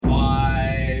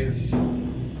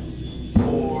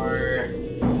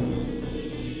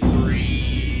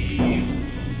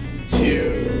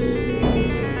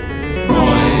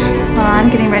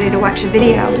watch a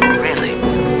video. Really?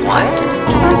 What?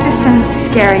 Oh, just some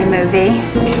scary movie.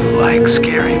 You like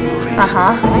scary movies?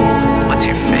 Uh-huh. What's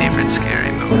your favorite scary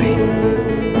movie?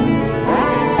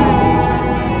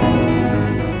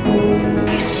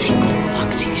 These sick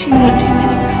fucks, you've seen one too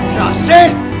many, bro. I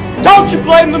said, don't you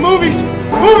blame the movies!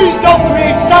 Movies don't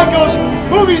create psychos!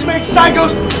 Movies make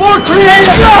psychos more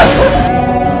creative!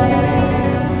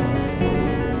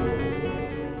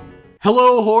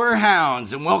 Hello, horror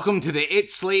hounds, and welcome to the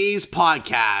It Slays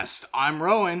podcast. I'm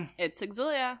Rowan. It's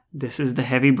Exilia. This is the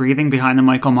heavy breathing behind the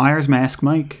Michael Myers mask,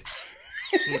 Mike.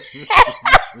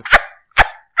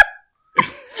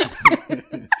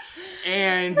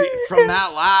 And from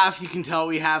that laugh, you can tell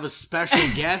we have a special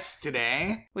guest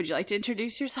today. Would you like to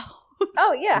introduce yourself?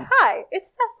 Oh, yeah. Hi,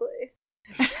 it's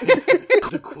Cecily.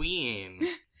 The Queen,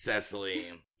 Cecily,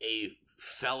 a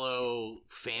fellow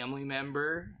family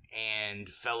member and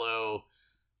fellow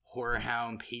Horror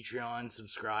Hound Patreon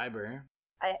subscriber.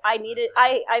 I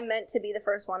meant to be the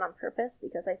first one on purpose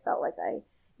because I felt like I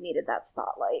needed that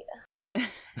spotlight.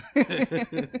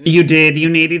 You did. You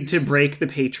needed to break the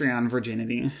Patreon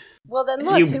virginity. Well, then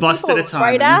look, You two busted people a time.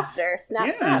 right after. Snap,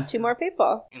 Yeah. snap, two more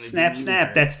people. Snap,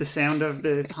 snap. That's the sound of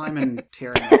the hymen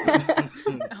tearing.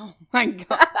 Oh my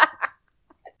god.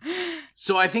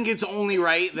 So I think it's only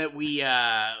right that we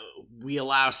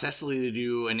allow Cecily to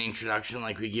do an introduction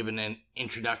like we give an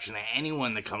introduction to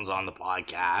anyone that comes on the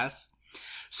podcast.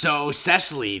 So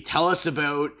Cecily, tell us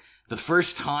about the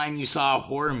first time you saw a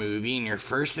horror movie and your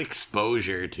first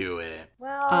exposure to it.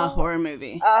 Well, A horror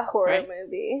movie. A horror right?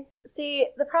 movie. See,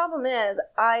 the problem is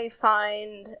I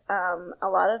find a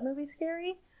lot of movies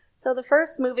scary. So the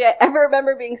first movie I ever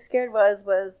remember being scared was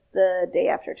The Day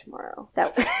After Tomorrow.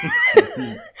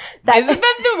 Isn't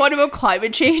that the one about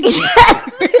climate change?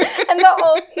 Yes! And the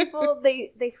old people,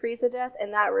 they freeze to death,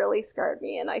 and that really scarred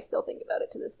me, and I still think about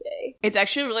it to this day. It's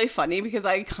actually really funny because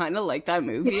I kind of like that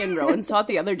movie, and Rowan saw it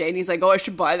the other day, and he's like, oh, I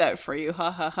should buy that for you,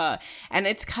 ha ha ha. And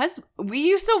it's because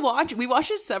we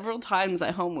watched it several times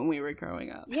at home when we were growing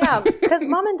up. Yeah, because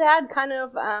Mom and Dad kind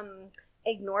of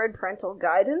ignored parental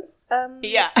guidance.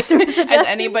 Yeah, as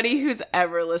anybody who's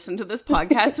ever listened to this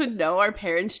podcast would know, our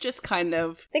parents just kind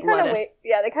of they kind of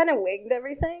wigged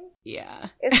everything. Yeah,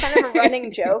 it's kind of a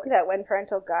running joke that when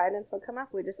parental guidance would come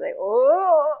up, we'd just say,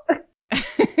 "Oh."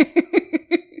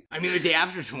 I mean, The Day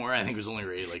After Tomorrow, I think was only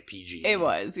rated like PG. It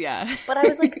was, yeah. But I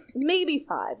was like maybe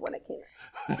 5 when it came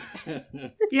out.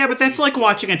 Yeah, but that's like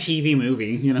watching a TV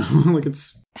movie, you know? Like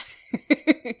it's...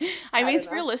 I mean,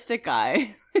 it's realistic,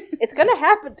 guy. It's gonna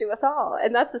happen to us all,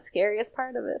 and that's the scariest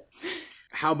part of it.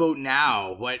 How about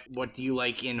now? What do you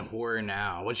like in horror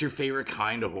now? What's your favorite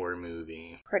kind of horror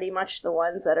movie? Pretty much the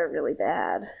ones that are really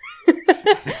bad.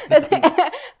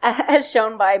 As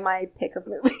shown by my pick of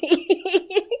movie.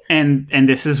 And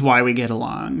this is why we get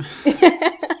along.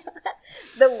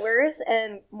 The worse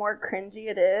and more cringy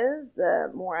it is, the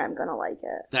more I'm gonna like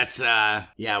it. That's,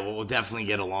 we'll definitely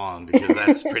get along because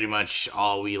that's pretty much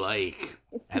all we like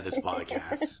at this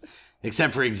podcast.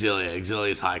 Except for Exilia.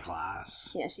 Exilia's high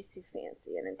class. Yeah, she's too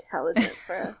fancy and intelligent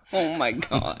for... Oh my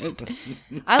god.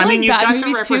 I mean, you've got to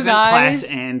movies represent too, guys.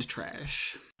 class and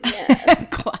trash. Yes.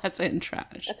 Class and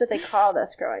trash. That's what they called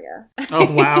us growing up.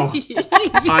 Oh, wow.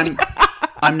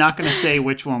 I'm not going to say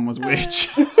which one was which.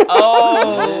 Oh.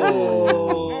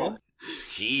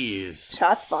 Jeez.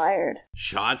 Shots fired.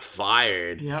 Shots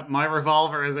fired. Yep, my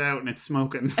revolver is out and it's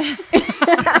smoking.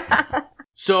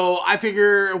 So I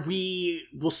figure we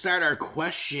will start our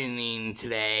questioning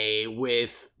today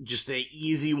with just an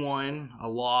easy one, a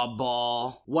lob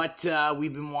ball. What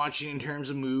we've been watching in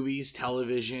terms of movies,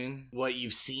 television, what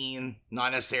you've seen,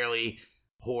 not necessarily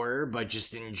horror, but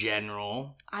just in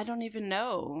general. I don't even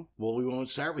know. Well, we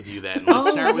won't start with you then.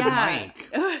 Let's start with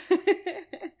Mike.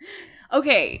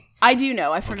 Okay, I do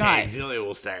know. I forgot. Okay, Exilia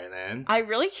will start then. I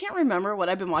really can't remember what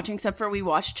I've been watching except for we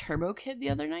watched Turbo Kid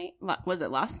the other night. Was it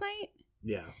last night?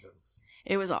 Yeah.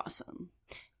 It was awesome.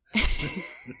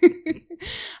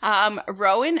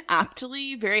 Rowan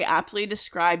very aptly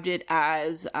described it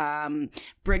as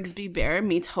Brigsby Bear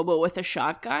meets Hobo with a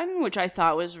Shotgun, which I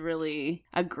thought was really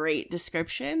a great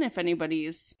description. If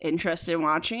anybody's interested in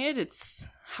watching it,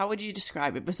 how would you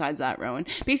describe it besides that, Rowan?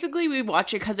 Basically, we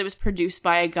watch it because it was produced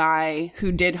by a guy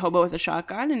who did Hobo with a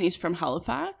Shotgun, and he's from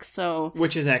Halifax, so...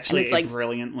 Which is actually a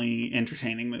brilliantly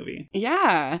entertaining movie.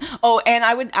 Yeah. Oh, and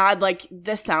I would add, like,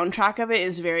 the soundtrack of it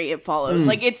is very It Follows.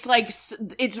 Like, it's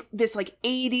this, like,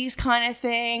 80s kind of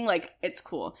thing. Like, it's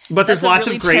cool. But there's lots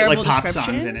of great, like, pop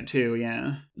description. songs in it, too,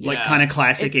 yeah. Like, kind of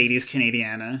classic 80s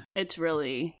Canadiana. It's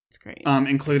really It's great.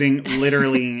 Including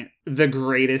literally the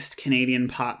greatest Canadian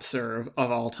pop serve of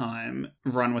all time,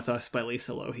 Run With Us by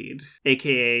Lisa Lougheed,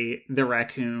 aka the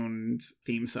Raccoons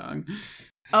theme song.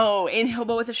 Oh, in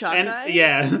Hobo with a Shotgun? And,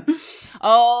 yeah.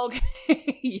 Oh,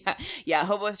 okay. Yeah,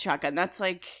 Hobo with a Shotgun. That's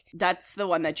the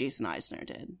one that Jason Eisner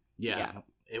did. Yeah.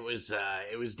 It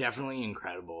was definitely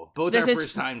incredible. Both This our is-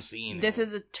 first time seeing it. This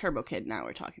is a Turbo Kid now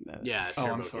we're talking about. Yeah, Oh, I'm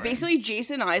Turbo sorry. Kid. Basically,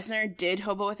 Jason Eisner did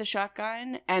Hobo with a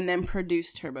Shotgun and then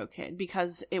produced Turbo Kid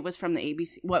because it was from the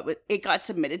ABC. It got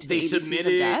submitted to They the ABCs submitted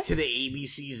of it Death. to the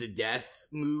ABC's of Death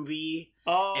movie.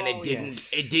 Oh, And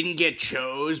it didn't get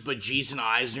chose, but Jason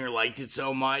Eisner liked it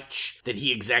so much that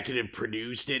he executive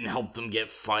produced it and helped them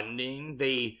get funding.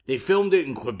 They filmed it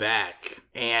in Quebec,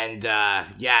 and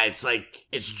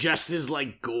it's just as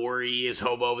gory as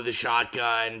Hobo with a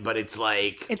Shotgun, but it's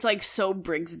so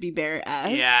Brigsby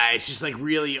Bear-esque. yeah, it's just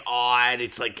really odd.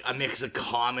 It's like a mix of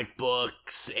comic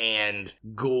books and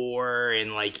gore and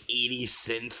 80s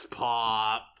synth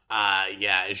pop.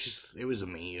 It was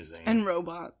amazing. And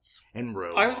robots. And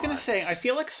robots. I was going to say, I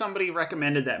feel like somebody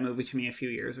recommended that movie to me a few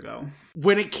years ago.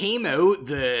 When it came out,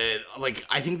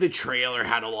 I think the trailer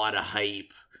had a lot of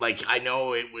hype. I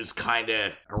know it was kind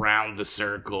of around the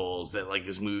circles that,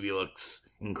 this movie looks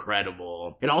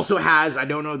incredible. It also has, I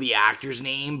don't know the actor's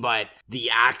name, but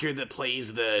the actor that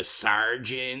plays the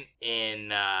sergeant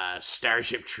in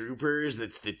Starship Troopers,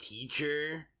 that's the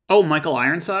teacher. Oh, Michael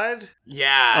Ironside?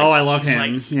 Yeah. Oh, I love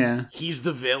he's him. Yeah. He's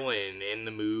the villain in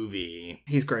the movie.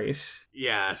 He's great.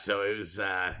 Yeah, so it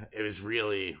was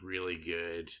really, really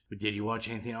good. But did you watch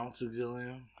anything else,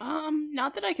 Auxilio?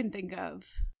 Not that I can think of.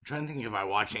 I'm trying to think if I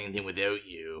watched anything without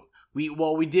you.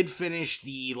 We did finish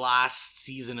the last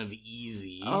season of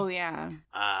Easy. Oh yeah.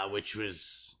 Which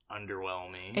was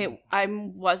underwhelming. I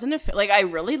wasn't I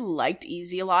really liked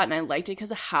Easy a lot, and I liked it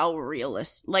because of how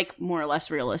more or less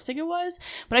realistic it was.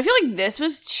 But I feel like this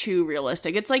was too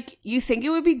realistic. It's you think it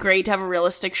would be great to have a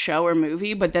realistic show or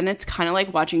movie, but then it's kind of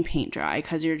like watching paint dry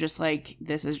because you're just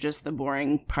this is just the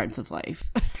boring parts of life.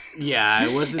 Yeah,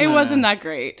 it wasn't. It wasn't that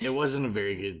great. It wasn't a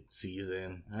very good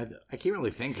season. I can't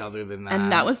really think other than that.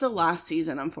 And that was the last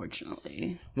season,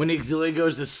 unfortunately. When Auxilia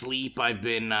goes to sleep, I've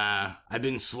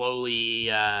been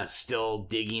slowly still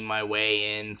digging my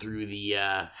way in through the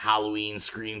Halloween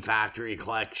Scream Factory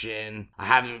collection. I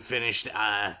haven't finished.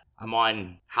 I'm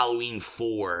on Halloween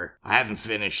 4. I haven't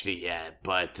finished it yet,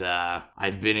 but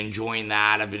I've been enjoying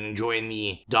that. I've been enjoying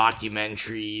the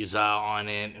documentaries on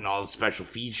it and all the special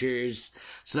features.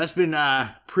 So that's been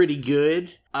pretty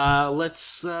good.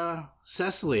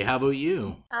 Cecily, how about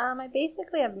you? I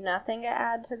basically have nothing to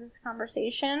add to this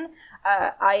conversation.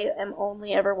 I am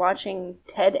only ever watching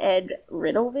Ted Ed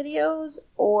riddle videos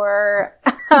or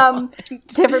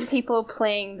different people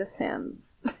playing The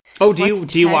Sims. Oh, do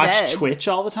What's you Ted watch Ed? Twitch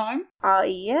all the time?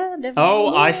 Yeah, definitely.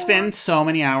 Oh, I spend so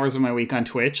many hours of my week on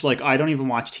Twitch. I don't even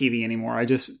watch TV anymore. I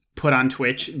just put on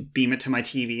Twitch, beam it to my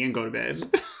TV, and go to bed.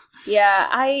 Yeah,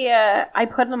 I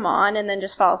put them on and then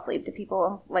just fall asleep to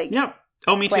people Yep.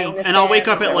 Oh, me too. playing The And I'll wake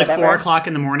up Sims at or 4 whatever. o'clock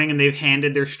in the morning and they've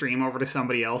handed their stream over to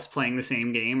somebody else playing the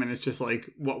same game. And it's just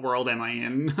what world am I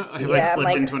in? Have I Yeah,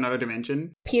 slipped into another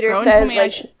dimension? Peter Rowan says told me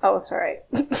I oh, sorry.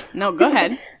 No, go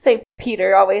ahead. Say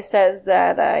Peter always says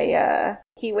that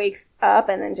he wakes up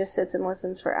and then just sits and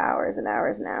listens for hours and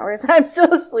hours and hours. I'm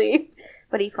still asleep,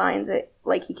 but he finds it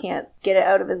he can't get it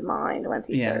out of his mind once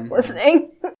he starts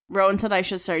listening. Rowan said I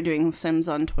should start doing Sims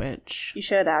on Twitch. You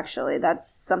should actually.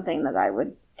 That's something that I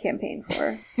would campaign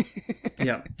for.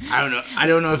 Yep. I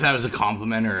don't know if that was a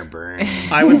compliment or a burn.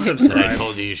 I would That I subscribe.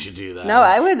 told you should do that. No,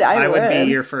 I would. I would be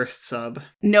your first sub.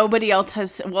 Nobody else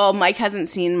has. Well, Mike hasn't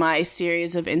seen my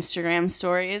series of Instagram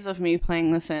stories of me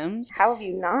playing The Sims. How have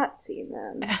you not seen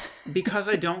them? Because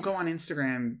I don't go on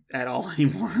Instagram at all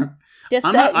anymore. Just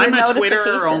I'm set your a Twitterer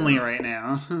notifications. only right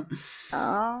now.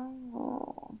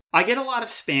 Oh. I get a lot of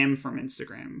spam from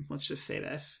Instagram. Let's just say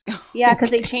that. Yeah, because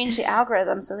they changed the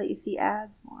algorithm so that you see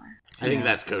ads more. I think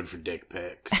that's code for dick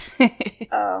pics.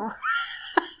 Oh.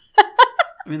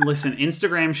 I mean, listen,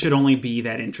 Instagram should only be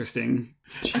that interesting.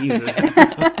 Jesus.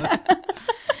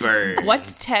 Burn.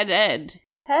 What's Ted Ed?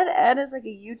 Ted Ed is a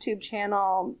YouTube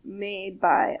channel made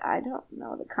by, I don't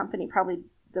know, the company, probably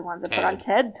the ones that put on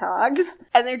TED Talks.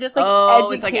 And they're just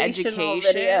Oh, it's educational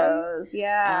education? videos.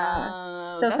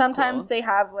 Yeah. So That's sometimes cool. they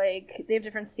have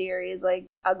different series like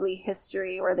Ugly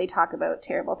History where they talk about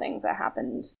terrible things that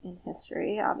happened in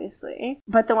history, obviously.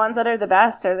 But the ones that are the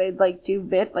best are they do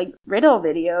riddle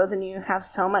videos, and you have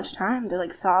so much time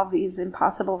to solve these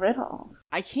impossible riddles.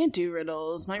 I can't do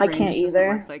riddles. My I brain can't just doesn't either.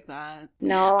 work like that.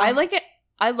 No. I like it.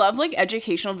 I love like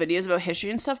educational videos about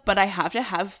history and stuff, but I have to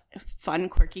have fun,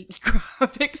 quirky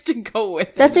graphics to go with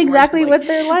it. That's exactly More to, what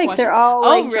they're like. watch They're it. all Oh,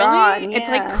 like really? drawn. It's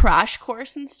yeah. like Crash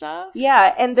Course and stuff.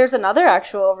 Yeah, and there's another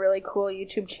actual really cool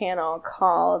YouTube channel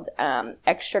called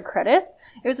Extra Credits.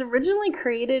 It was originally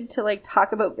created to like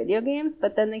talk about video games,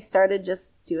 but then they started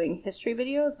just doing history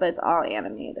videos, but it's all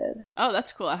animated. Oh,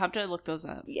 that's cool. I have to look those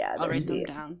up. Yeah, I'll they're write them sweet.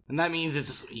 down. And that means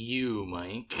it's you,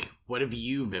 Mike. What have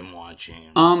you been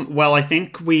watching? Well, I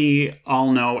think we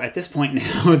all know at this point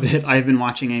now that I've been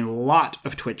watching a lot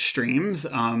of Twitch streams.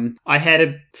 I had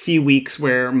a few weeks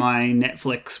where my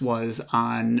Netflix was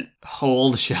on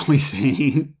hold, shall we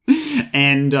say.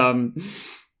 And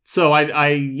so I,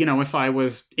 you know, if I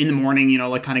was in the morning, you know,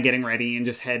 like kind of getting ready and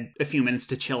just had a few minutes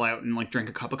to chill out and like drink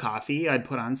a cup of coffee, I'd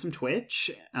put on some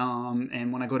Twitch.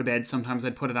 And when I go to bed, sometimes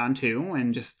I'd put it on too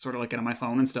and just sort of like get on my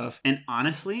phone and stuff. And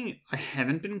honestly, I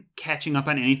haven't been catching up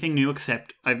on anything new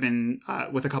except I've been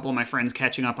with a couple of my friends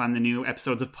catching up on the new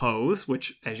episodes of Pose,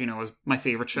 which, as you know, is my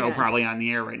favorite show probably on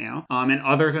the air right now. And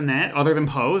other than that, other than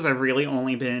Pose, I've really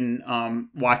only been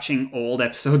watching old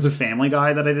episodes of Family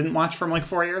Guy that I didn't watch from like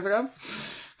 4 years ago.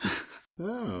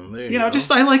 Oh, there You know, go.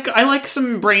 just I like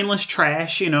some brainless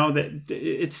trash, you know, that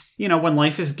it's, you know, when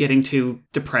life is getting too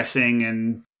depressing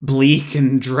and bleak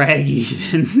and draggy,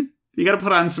 then you got to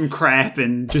put on some crap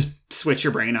and just switch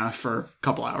your brain off for a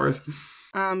couple hours.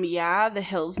 Yeah, The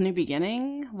Hills New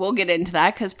Beginning. We'll get into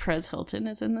that because Perez Hilton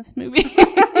is in this movie.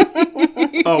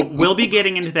 Oh, we'll be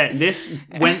getting into that. This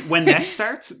when that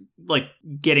starts, like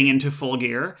getting into full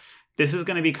gear, this is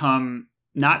going to become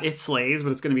not It Slays,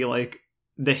 but it's going to be like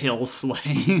The Hills Slay.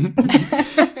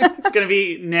 It's going to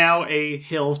be now a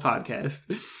Hills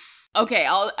podcast. Okay,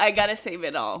 I gotta save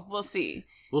it all. We'll see.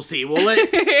 We'll see.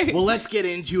 Let's get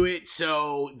into it.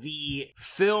 So the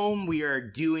film we are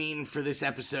doing for this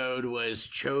episode was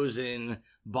chosen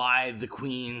by the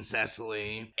Queen,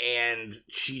 Cecily, and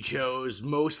she chose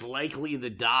Most Likely to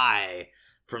Die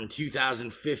from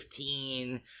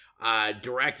 2015,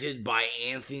 directed by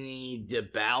Anthony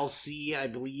DeBalsi, I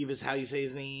believe is how you say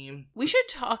his name. We should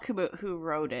talk about who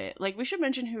wrote it. Like, we should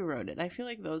mention who wrote it. I feel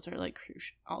like those are, like,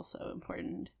 also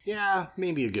important. Yeah,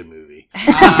 maybe a good movie. Well,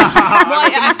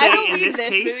 I don't in read this this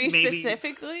case, movie maybe-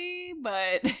 specifically,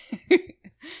 but...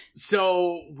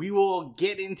 So we will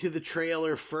get into the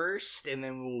trailer first, and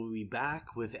then we'll be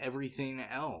back with everything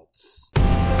else.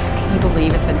 Can you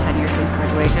believe it's been 10 years since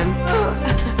graduation?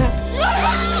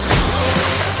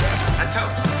 A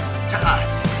toast to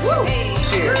us.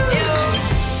 Cheers.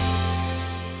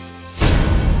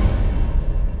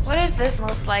 What is this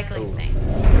most likely thing?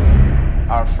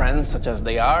 Our friends, such as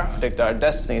they are, predict our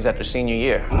destinies after senior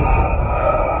year.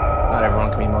 Not everyone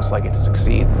can be most likely to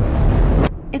succeed.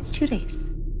 It's 2 days.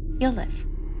 You'll live.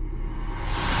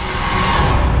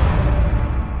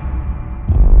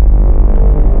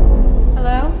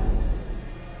 Hello?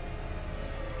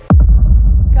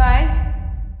 Guys?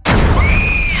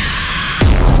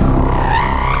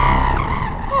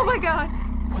 Oh my god!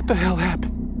 What the hell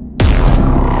happened?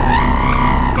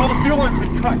 All the fuel lines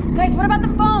been cut. Guys, what about the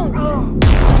phones?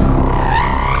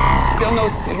 Still no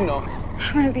signal.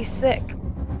 I'm gonna be sick.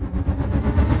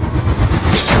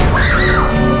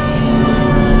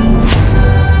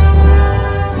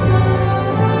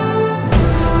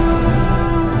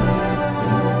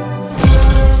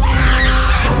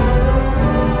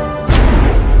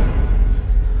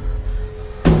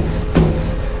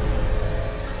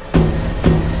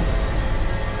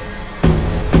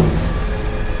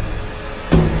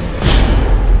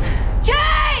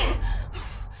 Jane!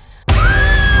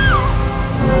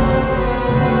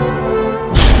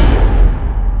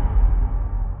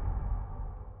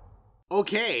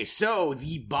 Okay, so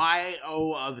the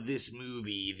bio of this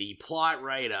movie, the plot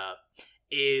write-up,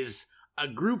 is a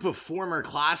group of former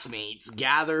classmates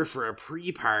gather for a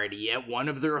pre-party at one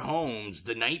of their homes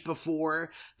the night before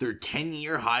their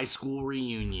 10-year high school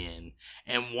reunion.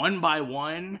 And one by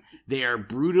one, they are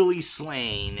brutally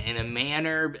slain in a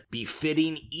manner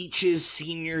befitting each's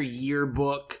senior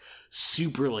yearbook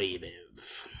superlative.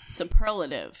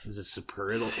 Superlative. Is it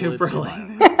superlative?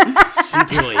 Superlative.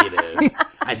 Superlative.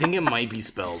 I think it might be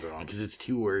spelled wrong because it's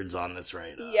 2 words on this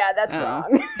write-up. Yeah, that's Oh.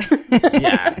 wrong.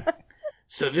 Yeah.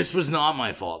 So this was not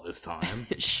my fault this time.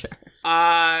 Sure.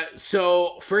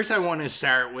 So first I want to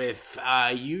start with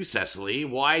you, Cecily.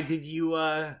 Why did you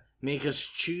make us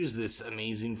choose this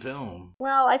amazing film?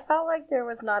 Well, I felt like there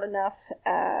was not enough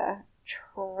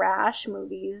trash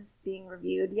movies being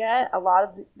reviewed yet. A lot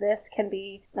of this can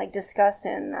be like discussed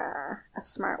in a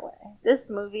smart way.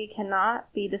 This movie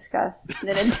cannot be discussed in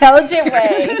an intelligent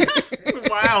way.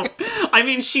 Wow. I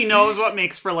mean, she knows what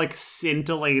makes for, like,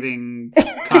 scintillating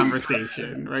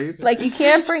conversation, right? Like, you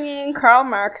can't bring in Karl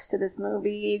Marx to this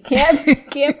movie. You can't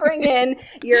bring in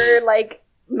your, like,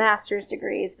 master's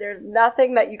degrees. There's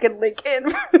nothing that you can link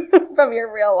in from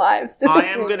your real lives to this I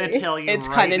am movie. going to tell you It's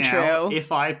right kinda now, true.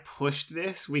 if I pushed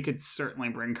this, we could certainly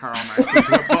bring Karl Marx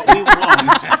into it, but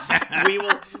we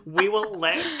won't. We will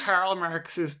let Karl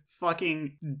Marx's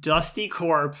fucking dusty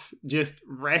corpse just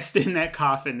rest in that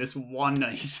coffin this one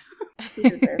night. He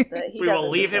deserves it. We will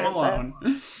leave him alone.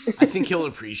 I think he'll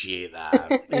appreciate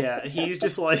that. Yeah, he's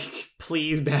just like,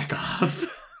 please back off.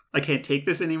 I can't take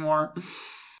this anymore.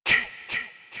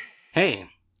 Hey,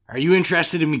 are you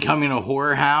interested in becoming a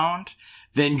horror hound?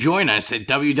 Then join us at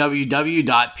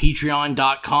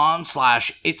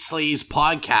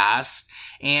www.patreon.com/itslayspodcast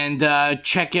and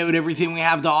check out everything we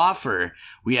have to offer.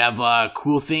 We have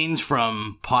cool things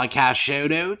from podcast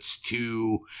shoutouts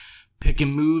to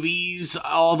picking movies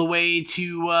all the way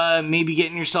to maybe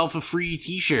getting yourself a free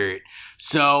t-shirt.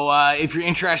 So if you're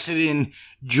interested in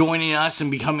joining us and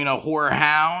becoming a horror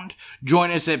hound,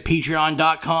 join us at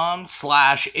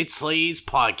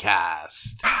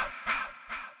patreon.com/itslayspodcast.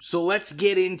 So let's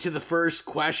get into the first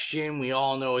question. We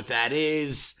all know what that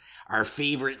is. Our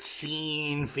favorite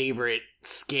scene, favorite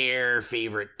scare,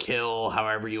 favorite kill,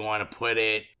 however you want to put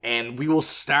it. And we will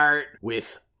start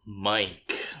with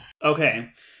Mike. Okay.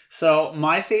 So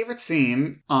my favorite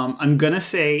scene, I'm gonna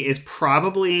say is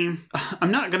probably,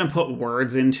 I'm not gonna put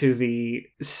words into the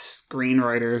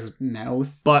screenwriter's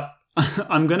mouth, but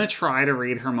I'm gonna try to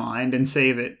read her mind and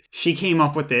say that she came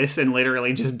up with this and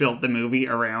literally just built the movie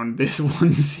around this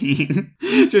one scene,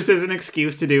 just as an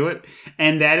excuse to do it.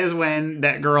 And that is when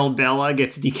that girl Bella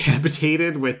gets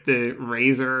decapitated with the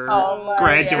razor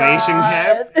graduation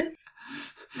cap.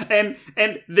 And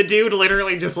the dude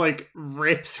literally just, like,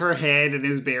 rips her head in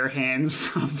his bare hands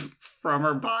from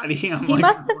her body. He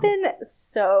must have been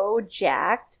so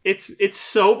jacked. It's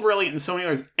so brilliant in so many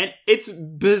ways. And it's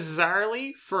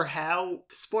bizarrely, for how,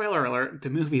 spoiler alert, the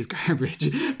movie's garbage,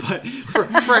 but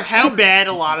for how bad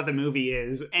a lot of the movie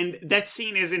is. And that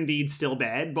scene is indeed still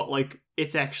bad, but, like,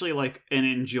 it's actually, like, an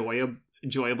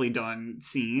enjoyably done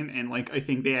scene. And, like, I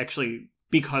think they actually,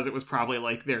 because it was probably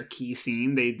like their key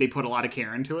scene, they put a lot of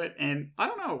care into it, and I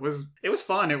don't know, it was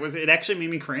fun. It actually made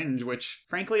me cringe, which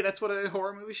frankly that's what a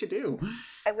horror movie should do.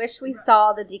 I wish we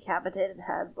saw the decapitated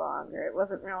head longer. It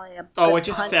wasn't really a it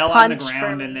just fell on the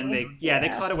ground, and then they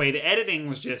cut away. The editing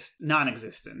was just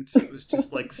non-existent. It was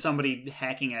just like somebody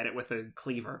hacking at it with a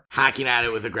cleaver, hacking at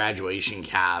it with a graduation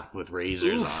cap with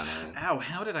razors on it. Ow,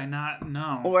 how did I not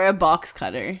know? Or a box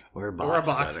cutter. Or a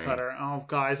box cutter. Oh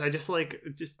guys, I just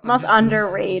most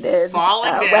underrated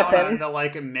falling down weapon on the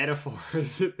like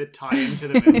metaphors that tie into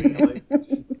the movie.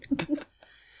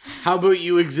 How about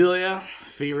you, Exilia?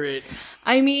 Favorite?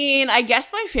 I mean, I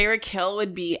guess my favorite kill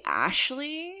would be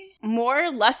Ashley.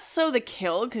 Less so the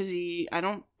kill, because I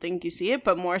don't think you see it,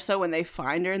 but more so when they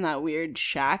find her in that weird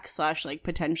shack / like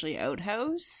potentially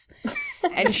outhouse.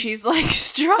 And she's like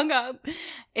strung up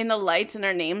in the lights and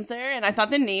her name's there. And I thought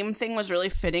the name thing was really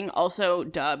fitting. Also,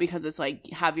 because it's like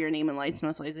have your name and lights,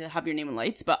 most likely have your name and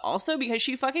lights, but also because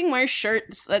she fucking wears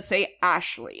shirts that say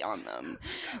Ashley on them.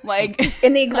 Like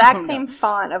in the exact same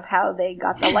font of how they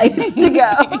got the lights to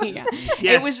go. Yeah.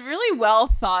 Yes. It was really well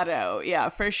thought out, yeah,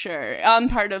 for sure. On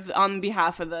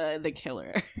behalf of the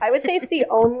killer. I would say it's the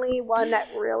only one that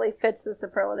really fits the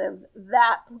superlative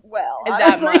that well.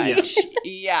 Honestly. That much.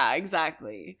 Yeah,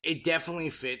 exactly. It definitely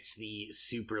fits the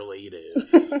superlative.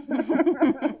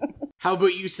 How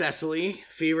about you, Cecily?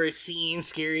 Favorite scene,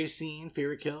 scariest scene,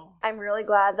 favorite kill? I'm really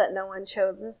glad that no one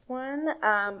chose this one.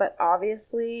 But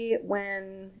obviously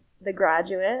when the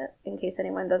graduate, in case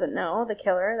anyone doesn't know, the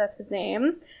killer, that's his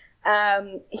name,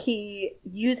 he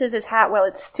uses his hat while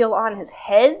it's still on his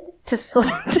head to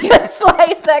slice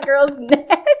that girl's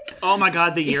neck. Oh my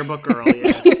god, the yearbook girl,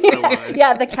 yes.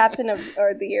 Yeah, the captain of,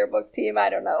 or the yearbook team, I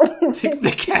don't know.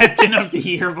 the captain of the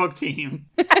yearbook team.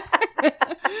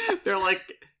 They're like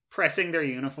pressing their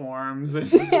uniforms and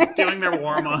doing their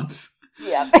warm-ups.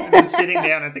 Yeah. And then sitting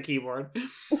down at the keyboard.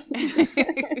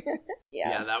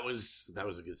 Yeah, that was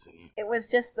a good scene. It was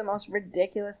just the most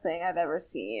ridiculous thing I've ever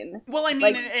seen. Well, I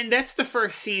mean, and that's the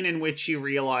first scene in which you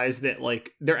realize that,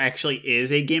 like, there actually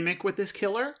is a gimmick with this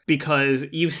killer, because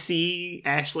you see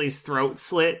Ashley's throat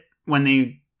slit when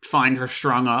they find her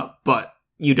strung up, but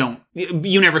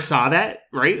you never saw that,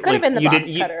 right? Could have been the you box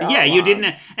didn't, cutter. yeah, all you along.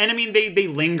 didn't. And I mean, they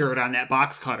lingered on that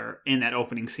box cutter in that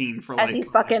opening scene for As like he's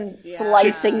fucking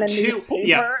slicing the two,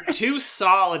 newspaper. 2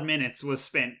 solid minutes was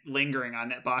spent lingering on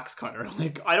that box cutter.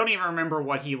 Like, I don't even remember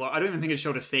what I don't even think it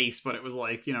showed his face, but it was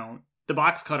like, you know, the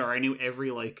box cutter. I knew every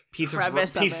like piece of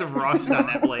rust on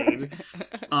that blade.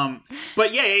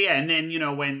 But yeah, and then, you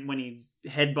know, when he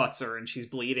headbutts her and she's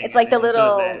bleeding, It's like the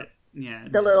little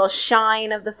the little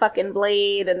shine of the fucking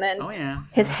blade, and then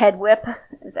his head whip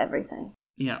is everything.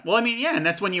 Yeah, well, I mean, yeah, and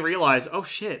that's when you realize, oh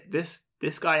shit, this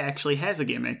guy actually has a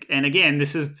gimmick. And again,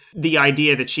 this is the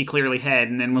idea that she clearly had,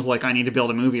 and then was like, I need to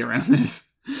build a movie around this.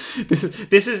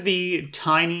 This is the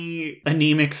tiny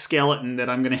anemic skeleton that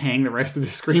I'm going to hang the rest of the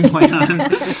screenplay on.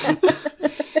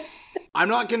 I'm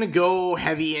not going to go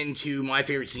heavy into my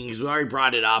favorite scene because we already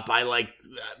brought it up. I like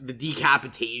the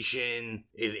decapitation.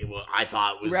 I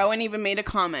thought was... Rowan even made a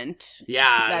comment.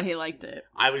 Yeah. That he liked it.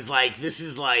 I was like, this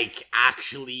is like,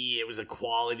 actually, it was a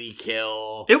quality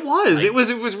kill. It was. Like, it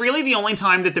was really the only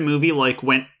time that the movie like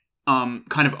went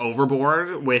kind of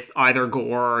overboard with either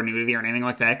gore or nudity or anything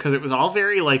like that, because it was all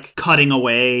very like cutting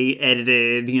away,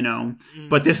 edited, you know.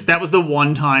 But that was the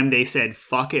one time they said,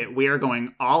 fuck it, we are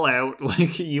going all out.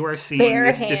 Like, you are seeing bare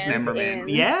this hands dismemberment.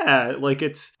 in. Yeah, like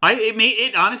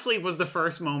it honestly was the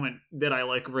first moment that I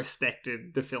like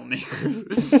respected the filmmakers.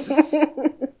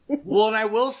 Well, and I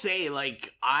will say,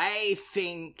 like, I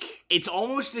think it's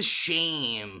almost a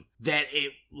shame that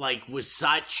it like was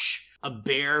such a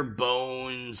bare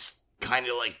bones kind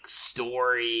of like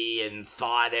story and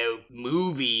thought out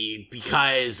movie,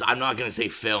 because I'm not going to say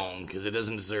film because it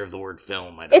doesn't deserve the word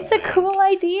film. It's a cool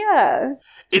idea.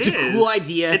 It's a cool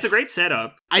idea. It's a great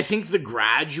setup. I think The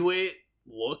Graduate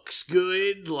looks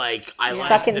good. Like, I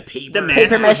like the paper. The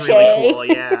mask was really cool,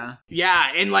 yeah.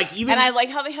 Yeah, and like even... And I like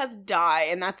how they has dye,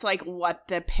 and that's like what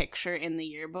the picture in the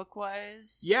yearbook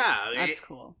was. Yeah. That's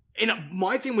cool. And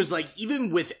my thing was, like, even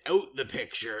without the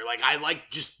picture, like, I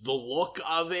like just the look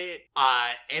of it,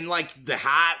 and, like, the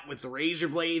hat with the razor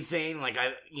blade thing, like,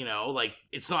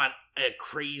 it's not a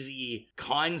crazy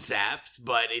concept,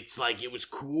 but it's, like, it was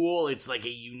cool. It's, like, a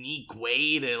unique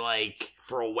way to, like,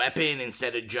 for a weapon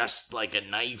instead of just, like, a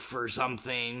knife or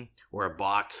something, or a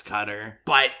box cutter.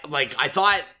 But, like, I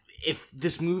thought... if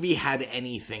this movie had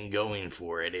anything going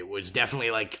for it, it was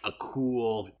definitely, like, a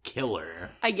cool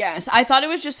killer. I guess. I thought it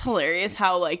was just hilarious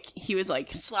how, like, he was,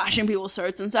 like, slashing people's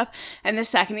throats and stuff, and the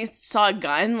second he saw a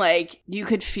gun, like, you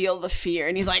could feel the fear,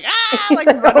 and he's like, like,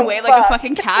 run away like a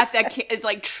fucking cat that is,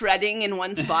 like, treading in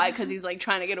one spot because he's, like,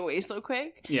 trying to get away so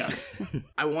quick. Yeah.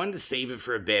 I wanted to save it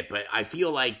for a bit, but I feel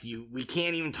like we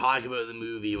can't even talk about the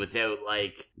movie without,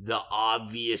 like, the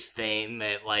obvious thing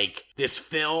that, like,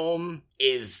 this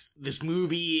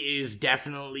movie is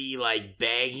definitely, like,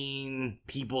 begging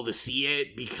people to see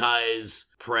it because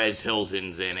Perez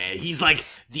Hilton's in it. He's, like,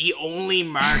 the only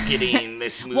marketing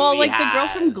this movie well, like, has. the girl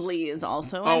from Glee is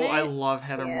also in it. I love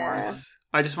Heather Morris.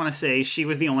 I just want to say she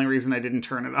was the only reason I didn't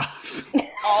turn it off.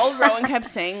 All Rowan kept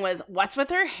saying was, what's with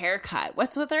her haircut?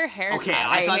 What's with her haircut? Okay,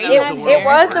 I thought it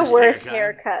was the worst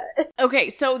haircut. Okay,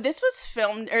 so this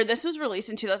was released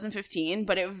in 2015,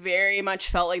 but it very much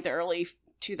felt like the early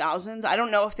 2000s. I don't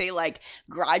know if they like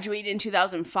graduated in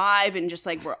 2005 and just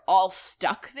like were all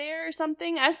stuck there or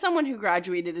something. As someone who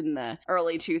graduated in the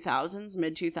early 2000s,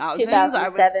 mid 2000s,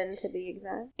 2007 to be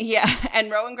exact. Yeah,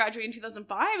 and Rowan graduated in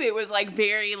 2005. It was like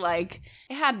very like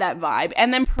it had that vibe.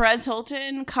 And then Perez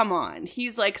Hilton, come on,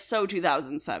 he's like so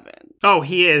 2007. Oh,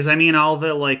 he is. I mean, all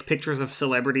the like pictures of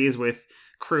celebrities with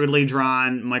crudely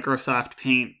drawn Microsoft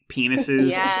Paint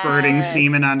penises spurting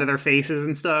semen onto their faces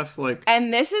and stuff. Like,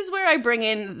 and this is where I bring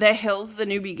in The Hills, The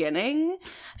New Beginning.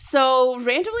 So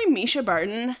randomly, Misha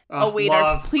Barton,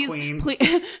 please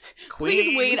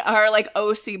wait our like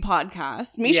OC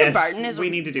podcast. Misha Barton is we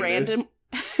need to do random.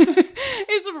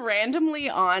 Is randomly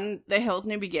on The Hills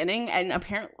New Beginning, and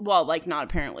not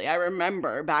apparently, I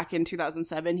remember back in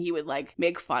 2007 he would like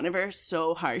make fun of her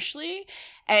so harshly,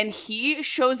 and he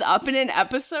shows up in an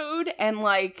episode and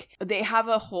like they have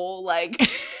a whole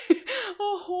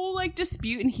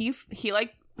dispute, and he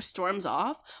like storms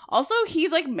off. Also,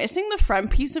 he's like missing the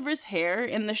front piece of his hair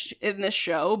in the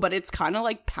show, but it's kind of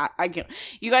like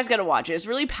you guys gotta watch it. It's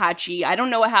really patchy. I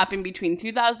don't know what happened between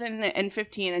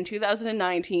 2015 and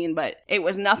 2019, but it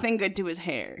was nothing good to his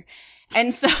hair.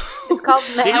 And so it's called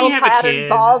male pattern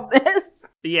baldness.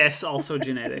 Yes, also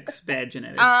genetics. Bad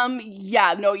genetics.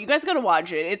 Yeah, no, you guys gotta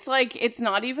watch it. It's like, it's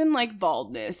not even like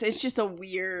baldness. It's just a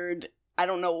weird, I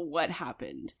don't know what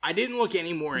happened. I didn't look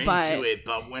any more into it,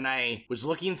 but when I was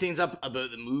looking things up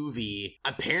about the movie,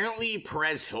 apparently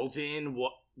Perez Hilton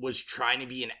was trying to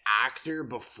be an actor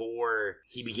before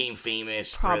he became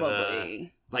famous.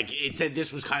 Probably. Like, it said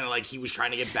this was kind of like he was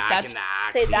trying to get back into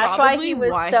acting. That's why he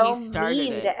was so started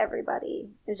mean it. to everybody.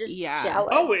 It was just jealous.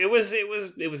 Oh,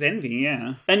 it was envy,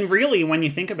 yeah. And really, when you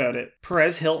think about it,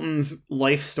 Perez Hilton's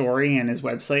life story and his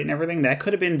website and everything, that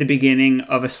could have been the beginning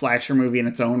of a slasher movie in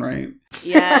its own right.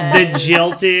 Yeah. The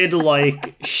jilted,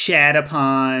 like, shat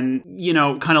upon, you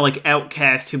know, kind of like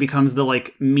outcast who becomes the,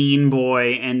 like, mean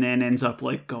boy and then ends up,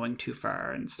 like, going too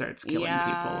far and starts killing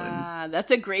people. And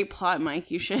that's a great plot,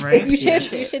 Mike. You should. Right? You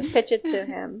should pitch it to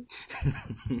him.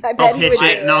 I'll pitch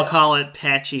it and I'll call it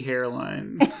Patchy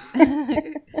Hairline.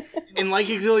 And like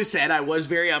Exili said, I was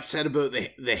very upset about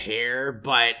the hair,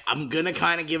 but I'm gonna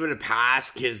kind of give it a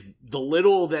pass because the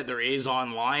little that there is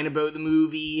online about the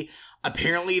movie,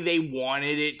 apparently they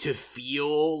wanted it to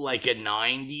feel like a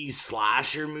 90s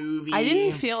slasher movie. I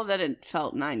didn't feel that it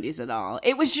felt 90s at all.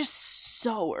 It was just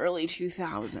so early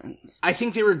 2000s. I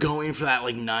think they were going for that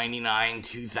like 99,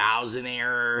 2000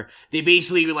 era. They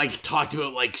basically like talked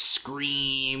about like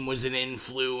Scream was an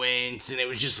influence, and it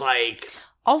was just like...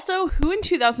 Also, who in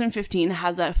 2015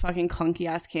 has that fucking clunky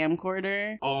ass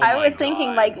camcorder? Oh I was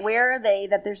thinking, like, where are they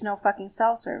that there's no fucking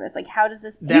cell service? Like, how does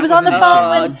this... He was on the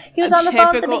phone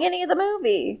at the beginning of the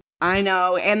movie. I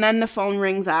know, and then the phone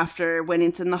rings after when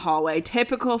it's in the hallway.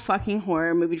 Typical fucking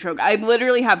horror movie trope. I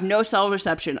literally have no cell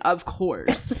reception, of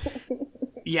course.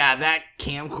 Yeah, that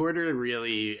camcorder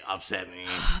really upset me.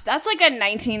 That's like a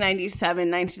 1997,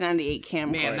 1998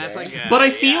 camcorder. Man, that's like a... But I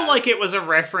feel like it was a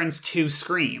reference to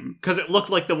Scream, because it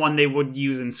looked like the one they would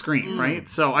use in Scream, right?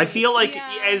 So I feel like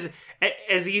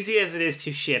as easy as it is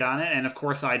to shit on it, and of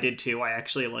course I did too, I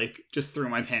actually like just threw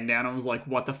my pen down and was like,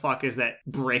 what the fuck is that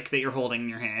brick that you're holding in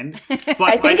your hand? But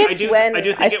I do think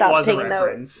it was a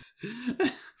reference.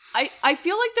 I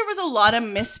feel like there was a lot of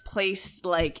misplaced,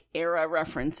 like, era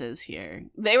references here.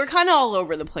 They were kind of all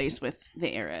over the place with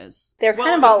the eras. They're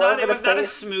kind of all over the place. It was not a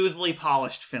smoothly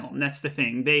polished film. That's the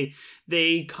thing.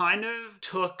 They kind of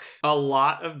took a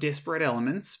lot of disparate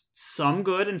elements, some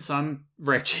good and some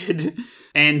wretched,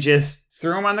 and just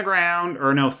threw them on the ground,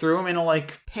 threw them in a,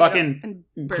 like, fucking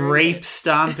grape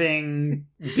stomping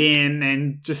bin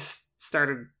and just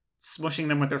started smushing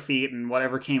them with their feet, and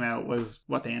whatever came out was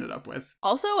what they ended up with.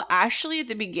 Also, Ashley at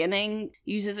the beginning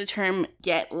uses the term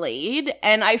get laid,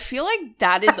 and I feel like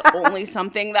that is only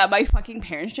something that my fucking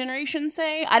parents' generation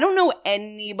say. I don't know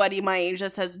anybody my age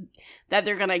that says that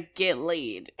they're gonna get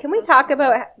laid. Can we talk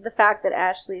about the fact that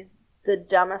Ashley's the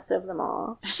dumbest of them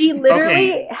all? She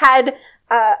literally had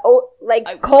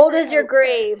cold as your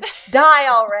grave, die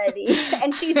already,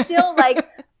 and she's still like,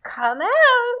 come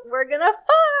out, we're gonna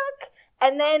fuck.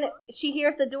 And then she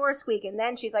hears the door squeak, and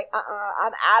then she's like,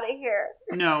 I'm out of here.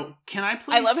 No, can I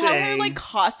please I love how her, like,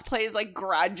 cosplays, like,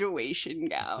 graduation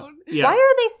gown. Yeah. Why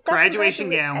are they stuck graduation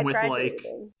gown with, like,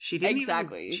 she didn't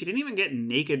exactly. She didn't even get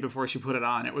naked before she put it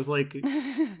on. It was like,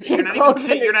 you're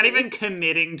not even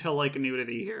committing to, like,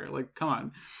 nudity here. Like, come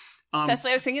on.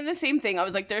 Cecily, I was thinking the same thing. I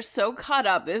was like, they're so caught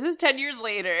up. This is 10 years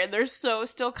later, and they're so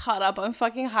still caught up on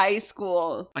fucking high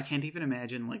school. I can't even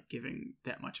imagine, like, giving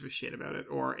that much of a shit about it,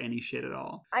 or any shit at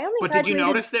all. But did you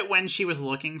notice that when she was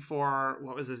looking for,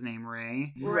 what was his name,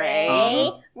 Ray? Ray?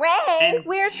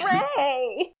 Where's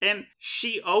Ray? And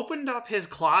she opened up his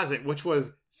closet, which was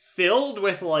filled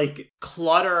with, like,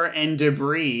 clutter and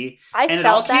debris, and it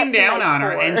all came down on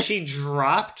her, and she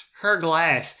dropped her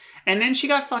glass. And then she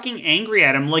got fucking angry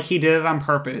at him like he did it on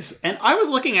purpose. And I was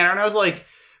looking at her and I was like,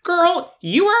 girl,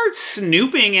 you are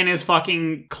snooping in his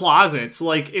fucking closets.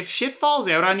 Like, if shit falls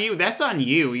out on you, that's on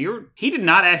you. He did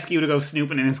not ask you to go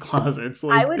snooping in his closets.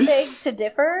 Like, I would beg to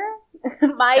differ.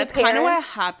 That's kind of what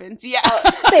happens. Yeah.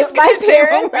 My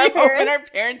parents are open our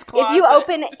parents' closet. If you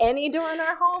open any door in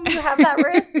our home, you have that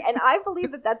risk. And I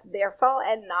believe that that's their fault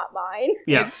and not mine.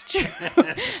 Yeah. It's true.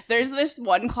 There's this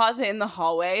one closet in the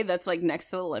hallway that's like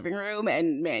next to the living room.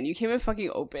 And man, you can't even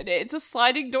fucking open it. It's a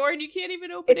sliding door and you can't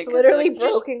even open it. It's literally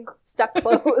broken, stuck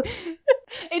closed.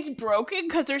 It's broken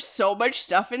because there's so much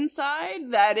stuff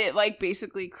inside that it like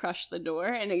basically crushed the door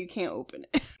and you can't open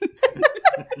it.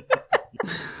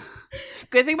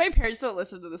 Good thing my parents don't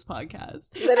listen to this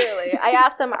podcast. Literally. I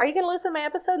asked them, are you going to listen to my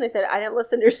episode? And they said, I didn't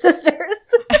listen to your sisters.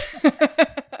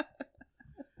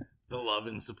 The love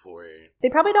and support. They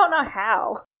probably don't know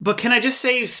how. But can I just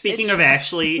say, speaking of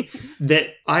Ashley, that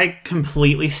I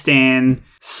completely stan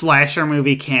slasher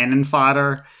movie canon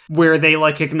fodder, where they,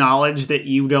 like, acknowledge that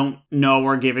you don't know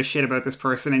or give a shit about this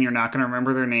person and you're not going to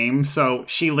remember their name. So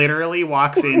she literally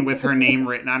walks in with her name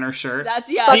written on her shirt. That's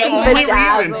the only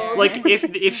bedazzled. reason. Like,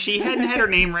 if she hadn't had her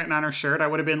name written on her shirt, I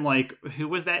would have been like, who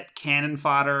was that cannon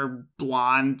fodder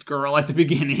blonde girl at the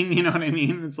beginning? You know what I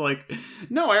mean? It's like,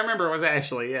 no, I remember it was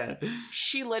Ashley, yeah.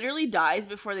 She literally dies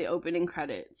before the opening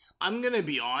credits. I'm gonna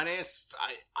be honest,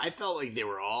 I felt like they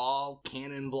were all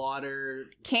cannon blotter.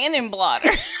 Cannon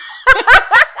blotter.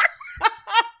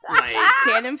 Like,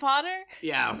 cannon fodder?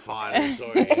 Yeah, fodder,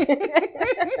 sorry.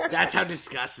 That's how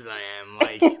disgusted I am.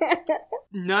 Like,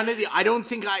 I don't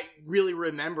think I really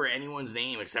remember anyone's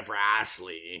name except for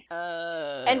Ashley.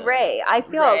 And Ray. I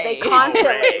feel Ray. they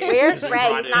constantly. Ray. Where's Because we Ray?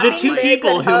 brought He's it not up. The being two very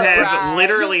people good who host. have Brad.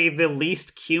 literally the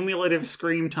least cumulative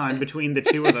screen time between the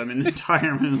two of them in the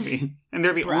entire movie. And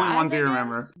they're the only Brad, ones I you guess?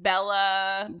 remember.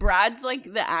 Bella. Brad's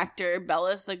like the actor.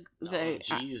 Bella's the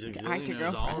Jeez, the Exili actor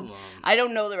knows all of girlfriend. them. I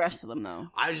don't know the rest of them though.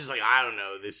 I was just like, I don't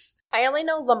know this. I only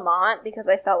know Lamont because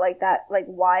I felt like that. Like,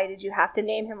 why did you have to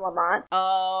name him Lamont?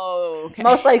 Oh, okay.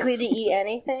 Most likely to eat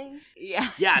anything. Yeah.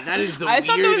 Yeah, that is the I weirdest.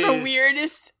 thought that was the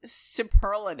weirdest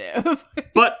superlative.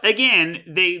 But again,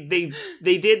 they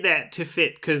did that to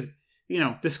fit because, you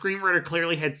know, the screenwriter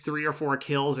clearly had 3 or 4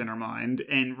 kills in her mind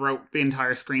and wrote the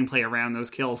entire screenplay around those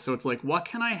kills. So it's like, what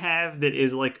can I have that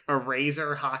is like a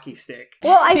razor hockey stick?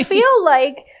 Well, I feel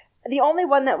like the only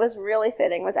one that was really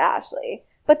fitting was Ashley.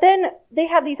 But then they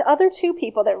have these other 2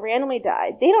 people that randomly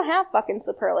died. They don't have fucking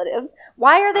superlatives.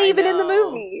 Why are they even in the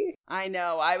movie? I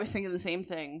know. I was thinking the same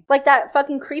thing. Like that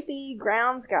fucking creepy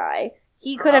grounds guy.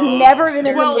 He could have never been in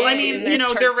the Well, movie. I mean, you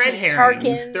know, they're red herrings.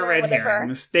 Tarkin They're or red whatever.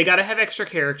 herrings. They gotta have extra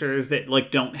characters that, like,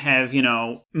 don't have, you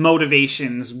know,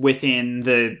 motivations within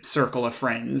the circle of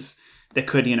friends that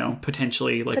could, you know,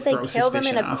 potentially, like, But they throw killed him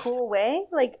suspicion in a off. cool way.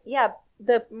 Like, yeah,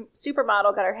 the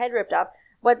supermodel got her head ripped off.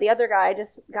 But the other guy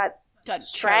just got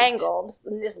strangled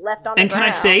and just left on the And ground. can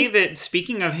I say that,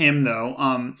 speaking of him,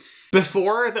 though,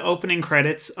 before the opening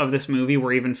credits of this movie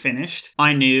were even finished,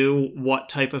 I knew what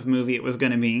type of movie it was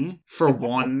going to be for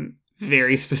one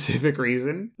very specific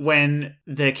reason. When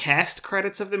the cast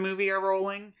credits of the movie are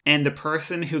rolling, and the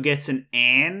person who gets an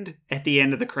 "and" at the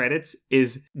end of the credits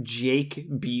is Jake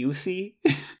Busey,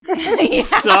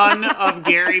 son of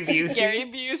Gary Busey.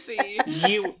 Gary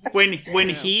Busey. When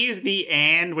he's the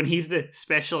 "and," when he's the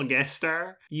special guest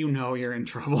star, you know you're in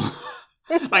trouble.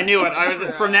 I knew it. I was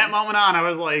from that moment on. I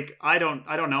was like, I don't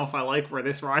know if I like where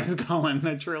this ride is going.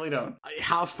 I truly don't.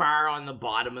 How far on the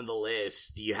bottom of the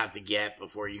list do you have to get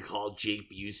before you call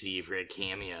Jake Busey for a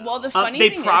cameo? Well, the funny they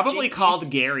thing probably is called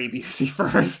Gary Busey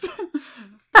first,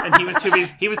 and he was too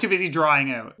busy. He was too busy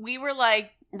drawing out. we were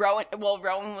like,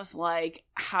 Rowan was like,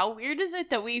 how weird is it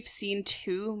that we've seen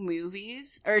 2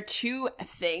 movies or 2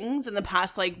 things in the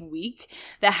past like week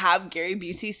that have Gary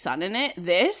Busey's son in it?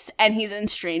 This, and he's in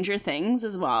Stranger Things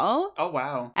as well. Oh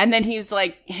wow! And then he was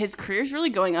like, his career's really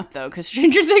going up though, because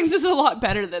Stranger Things is a lot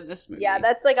better than this movie. Yeah,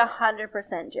 that's like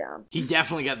 100% jump. he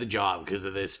definitely got the job because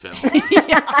of this film.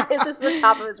 This is the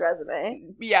top of his resume.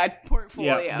 Yeah,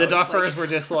 portfolio. Yeah, the It's Duffers were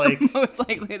just like, most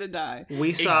likely to die.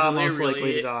 we saw Exili most likely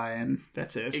really- to die, and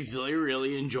that's it. Exili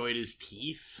really enjoyed his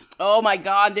teeth. Oh my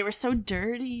god, they were so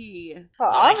dirty. Well,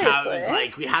 Like obviously. how it was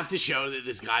like, we have to show that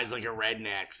this guy's like a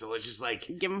redneck, so let's just like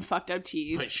Give him fucked up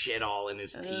teeth. put shit all in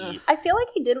his teeth. I feel like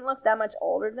he didn't look that much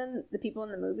older than the people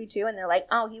in the movie too, and they're like,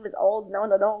 "Oh, he was old.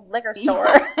 No, liquor store."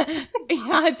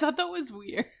 Yeah, I thought that was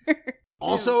weird.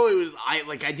 Also, it was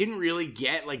I didn't really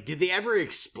get did they ever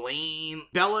explain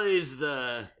Bella is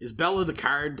Bella the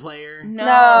card player? No,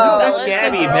 that's Bella's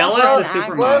Gabby. the girl Bella's from the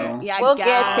Acme. supermodel. Yeah, We'll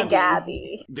get to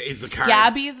Gabby. Is the card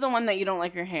Gabby is the one that you don't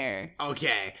like her hair.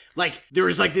 Okay. There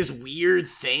was this weird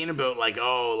thing about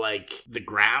the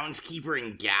groundskeeper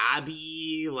and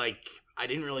Gabby. I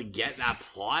didn't really get that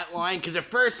plot line because at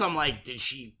first I'm like, did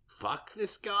she fuck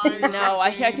this guy? or No,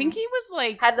 I something? think he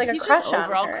was Had, like, a he's crush just on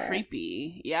overall her.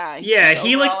 creepy. Yeah, Yeah, he's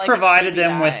he overall, a provided creepy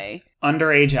them with guy.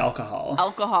 underage alcohol.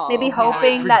 Alcohol. Maybe yeah.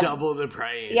 hoping for that double the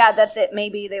price. yeah, that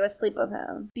maybe they would sleep with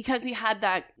him. Because he had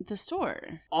the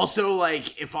store. Also,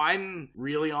 if I'm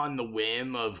really on the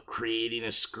whim of creating a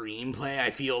screenplay,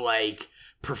 I feel like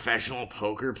professional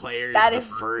poker players That the is-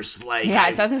 first Yeah,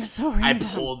 I thought that was so I random.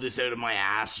 pulled this out of my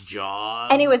ass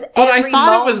job. And it was But every I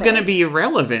thought it was moment. going to be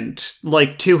relevant,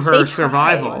 to her They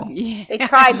survival. Yeah. They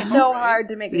tried so hard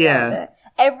to make it Yeah. relevant.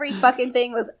 Every fucking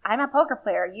thing was, I'm a poker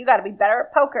player. You got to be better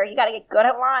at poker. You got to get good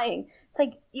at lying. It's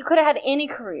like, you could have had any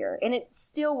career, and it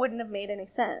still wouldn't have made any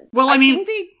sense. Well, I mean,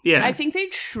 I think they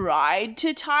tried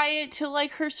to tie it to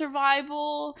like her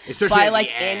survival, especially by at like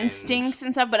the end. instincts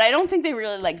and stuff, but I don't think they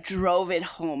really like drove it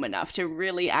home enough to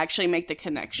really actually make the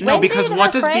connection. No, because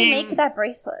what does being make that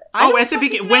bracelet? At the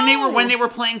beginning when they were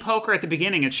playing poker at the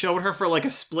beginning, it showed her for like a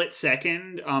split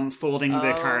second, folding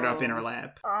the card up in her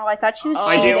lap. Oh, I thought she was.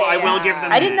 I cheating. do. I will give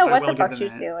them. I didn't know that. what the fuck she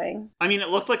was that. doing. I mean, it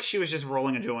looked like she was just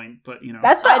rolling a joint, but you know,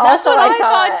 that's what I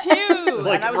thought too.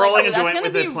 Like and I was rolling like, a joint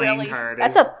with the the playing card.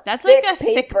 That's like a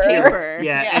thick paper.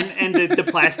 Yeah, and the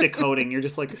plastic coating. You're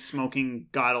just like smoking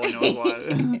God only knows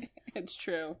what. It's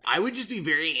true. I would just be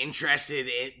very interested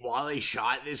in, while they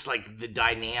shot this, like, the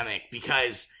dynamic,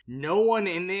 because no one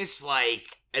in this,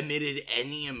 like, emitted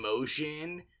any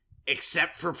emotion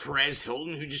except for Perez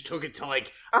Hilton, who just took it to,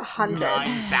 like,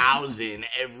 9,000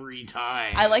 every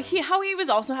time. I like how he was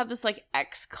also had this, like,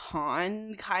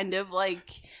 ex-con kind of, like...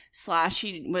 /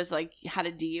 he was like had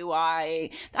a DUI. I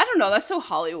don't know, that's so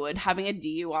Hollywood, having a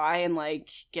DUI and like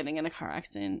getting in a car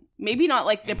accident. Maybe not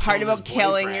like the part about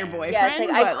killing your boyfriend. Yeah,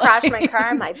 it's like I crashed my car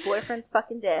and my boyfriend's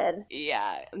fucking dead.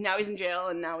 Yeah, now he's in jail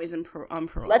and now he's on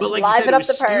parole. Let's liven up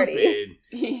the party.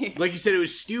 Like you said, it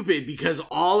was stupid because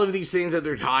all of these things that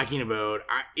they're talking about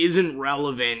isn't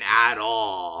relevant at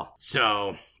all.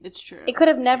 So it's true. It could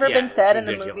have never been said, and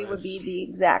the movie would be the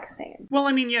exact same. Well,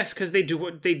 I mean, yes, because they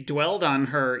dwelled on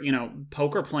her,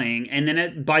 poker playing, and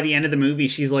then by the end of the movie,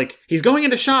 she's like, he's going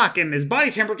into shock, and his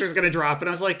body temperature is going to drop, and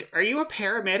I was like, are you a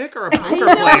paramedic or a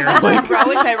poker player? Like,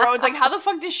 Rowan's like, how the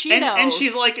fuck does she know? And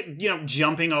she's like,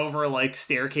 jumping over like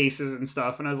staircases and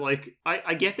stuff, and I was like,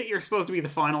 I get that you're supposed to be the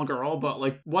final girl, but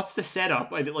like, what's the setup?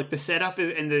 The setup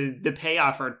is, and the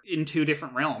payoff are in two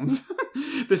different realms.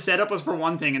 The setup was for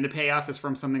one thing, and the payoff is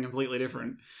from something completely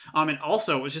different. And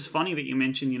also, it was just funny that you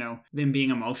mentioned, them being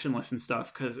emotionless and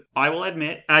stuff, because I will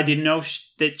admit, I didn't know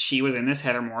that she was in this,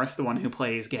 Heather Morris, the one who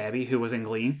plays Gabby, who was in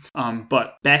Glee.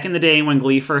 But back in the day when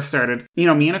Glee first started, me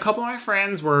and a couple of my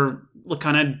friends were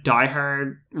kind of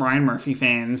diehard Ryan Murphy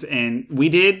fans, and we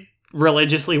did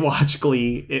religiously watch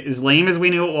Glee, as lame as we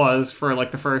knew it was, for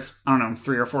like the first,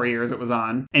 3 or 4 years it was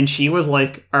on. And she was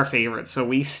like our favorite, so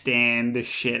we stan the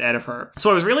shit out of her. So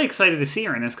I was really excited to see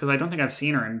her in this, because I don't think I've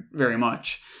seen her in very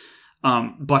much.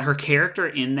 But her character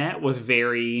in that was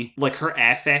very, like, her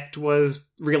affect was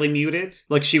really muted.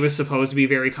 Like, she was supposed to be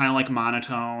very kind of like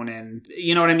monotone, and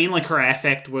you know what I mean? Like, her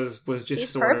affect was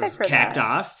just sort of capped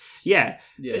off. Yeah.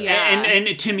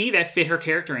 And to me, that fit her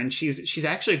character, and she's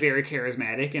actually very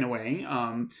charismatic in a way.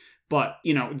 But,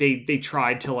 they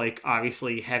tried to, like,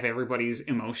 obviously have everybody's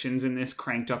emotions in this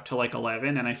cranked up to, like,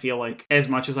 11. And I feel like as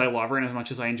much as I love her and as much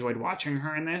as I enjoyed watching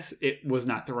her in this, it was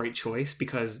not the right choice,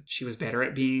 because she was better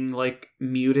at being, like,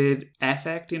 muted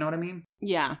affect. You know what I mean?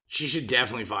 Yeah. She should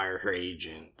definitely fire her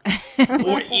agent.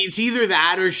 Or it's either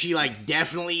that or she, like,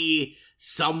 definitely...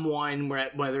 someone,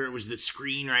 whether it was the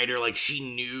screenwriter, like she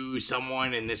knew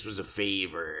someone and this was a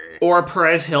favor. Or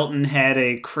Perez Hilton had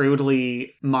a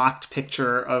crudely mocked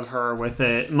picture of her with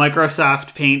a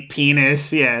Microsoft Paint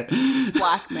penis. Yeah.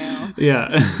 Blackmail.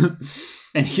 Yeah.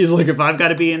 And he's like, if I've got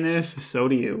to be in this, so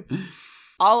do you.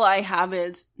 All I have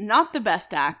is not the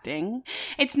best acting.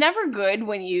 It's never good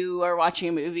when you are watching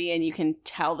a movie and you can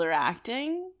tell they're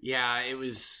acting. Yeah, it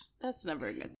was... That's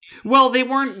never good. Well, they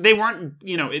weren't, they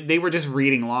were just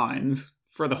reading lines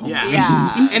for the whole movie.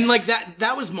 Yeah. And like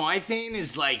that was my thing,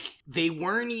 is like, they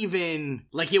weren't even,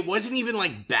 like, it wasn't even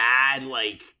like bad,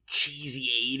 like, cheesy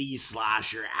 80s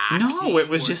slasher acting. No, it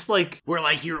was just like... where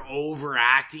like you're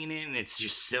overacting it and it's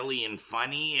just silly and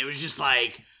funny. It was just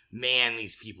like, man,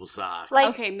 these people suck. Like,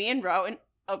 okay, me and Rowan...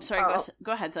 Oh, sorry,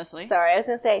 go ahead, Cecily. Sorry, I was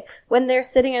going to say, when they're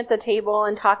sitting at the table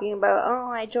and talking about,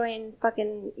 I joined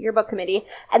fucking yearbook committee,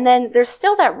 and then there's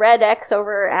still that red X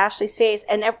over Ashley's face,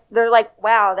 and they're like,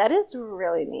 wow, that is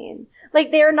really mean.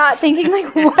 Like, they're not thinking,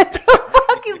 like, what the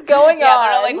fuck is going on?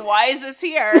 Yeah, they're like, why is this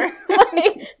here?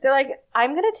 They're like,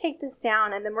 I'm going to take this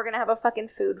down, and then we're going to have a fucking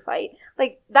food fight.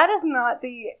 Like, that is not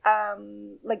the,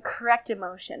 correct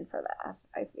emotion for that,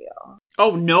 I feel.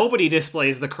 Oh, nobody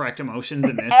displays the correct emotions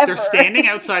in this. They're standing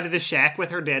outside of the shack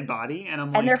with her dead body, and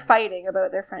I'm like... and they're fighting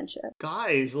about their friendship.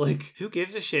 Guys, like, who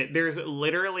gives a shit? There's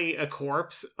literally a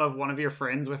corpse of one of your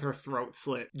friends with her throat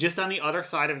slit, just on the other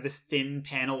side of this thin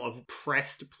panel of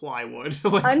pressed plywood.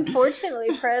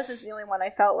 Unfortunately, Perez is the only one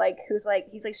I felt like he's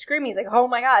like screaming, he's like, oh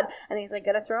my god, and he's like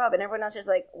gonna throw up, and everyone else is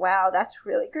like, wow, that's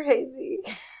really crazy.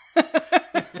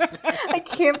 I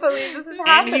can't believe this is And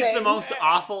happening. he's the most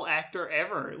awful actor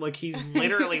ever. Like, he's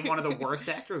literally one of the worst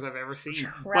actors I've ever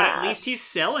seen. But at least he's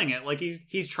selling it. Like,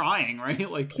 he's trying, right?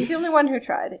 Like, He's the only one who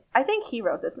tried. I think he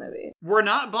wrote this movie. we're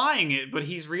not buying it, but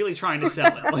he's really trying to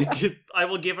sell it. Like, I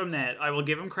will give him that. I will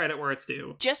give him credit where it's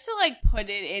due. Just to like put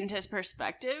it into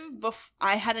perspective,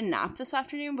 I had a nap this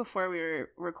afternoon before we were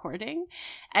recording,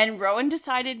 and Rowan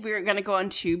decided we were gonna go on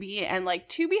Tubi, and like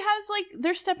Tubi has like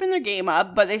they're stepping their game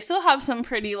up, but they still have some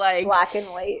pretty like Black and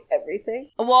white everything.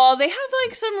 Well, they have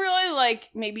like some really like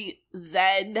maybe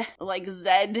Z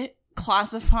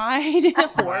classified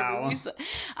horror movies.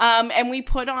 And we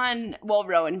put on it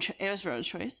was Rowan's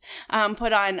choice.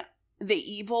 Put on The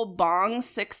Evil Bong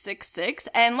 666,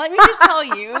 and let me just tell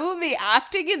you, the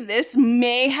acting in this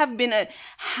may have been a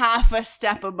half a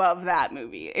step above that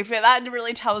movie, if that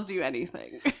really tells you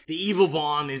anything. The Evil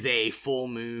Bong is a full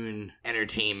moon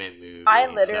entertainment movie. I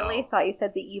literally thought you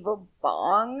said The Evil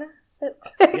Bong 6.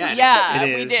 Yeah,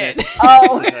 we did.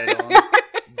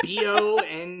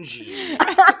 B-O-N-G.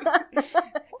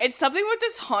 It's something with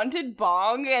this haunted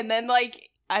bong, and then like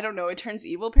I don't know, it turns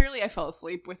evil. Apparently I fell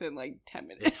asleep within like 10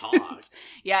 minutes. It talks.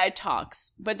 Yeah, it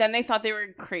talks. But then they thought they were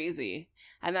crazy.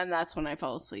 And then that's when I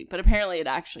fell asleep. But apparently it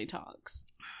actually talks.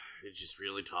 It just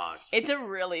really talks. It's a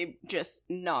really just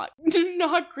not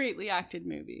greatly acted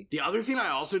movie. The other thing I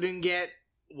also didn't get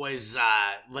was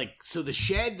so the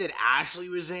shed that Ashley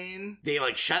was in, they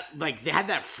they had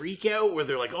that freak out where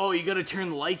they're like, oh, you gotta turn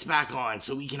the lights back on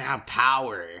so we can have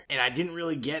power, and I didn't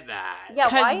really get that. Yeah,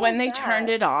 because when they turned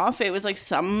it off, it was like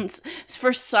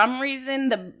for some reason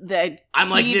the I'm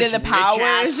like, key this to the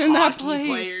powers in that hockey place.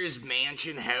 player's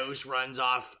mansion house runs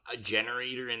off a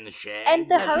generator in the shed. And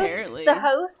the Apparently.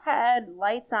 house had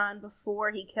lights on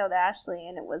before he killed Ashley,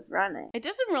 and it was running. It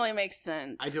doesn't really make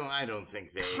sense. I don't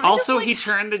think they Also, he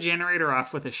turned the generator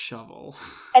off with a shovel.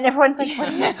 And everyone's like, what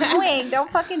are you doing?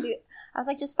 Don't fucking do it. I was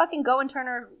like, just fucking go and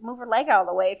move her leg out of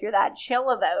the way if you're that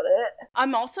chill about it.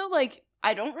 I'm also like,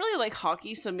 I don't really like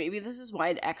hockey, so maybe this is why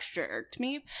it extra irked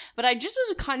me. But I just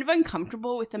was kind of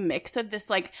uncomfortable with the mix of this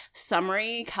like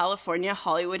summery California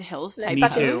Hollywood Hills type. Me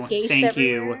too. Thank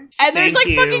you. And there's like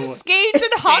fucking skates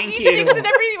and hockey sticks and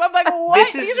everything. I'm like,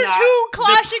 what? These are two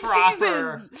clashing the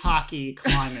proper seasons. Hockey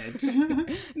climate.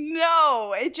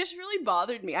 No, it just really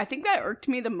bothered me. I think that irked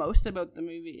me the most about the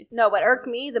movie. No, what irked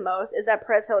me the most is that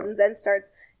Perez Hilton then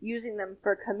starts using them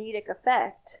for comedic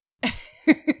effect.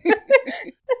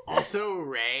 Also,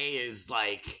 Ray is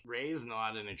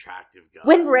not an attractive guy.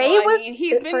 When Ray was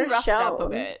he's been first roughed shown, up a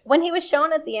bit. When he was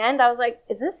shown at the end, I was like,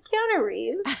 is this Keanu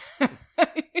Reeves?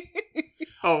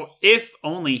 Oh, if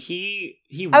only he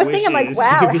I was thinking, like,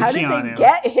 wow, how did they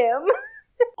get him?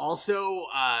 Also,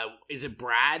 is it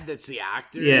Brad that's the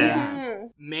actor? Yeah.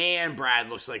 Man, Brad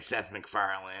looks like Seth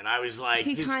MacFarlane. I was like,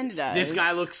 He kinda does. This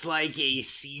guy looks like a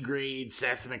C-grade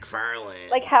Seth MacFarlane.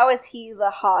 Like, how is he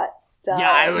the hot stuff?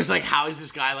 Yeah, I was like, how is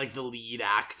this guy like the lead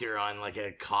actor on like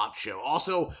a cop show?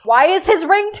 Also, why is his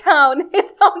ringtone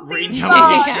his own theme ringtone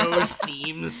song? the show's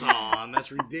theme song?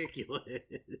 That's ridiculous.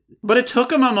 But it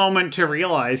took him a moment to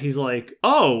realize he's like,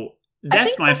 oh,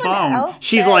 that's my someone phone. else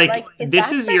She's said, like, is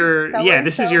this that is the your so-and-so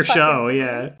this is your show, fucking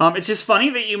yeah. It's just funny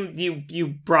that you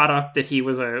brought up that he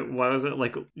was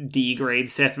like D grade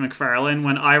Seth MacFarlane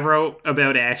when I wrote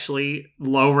about Ashley,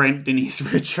 low rent Denise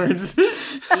Richards.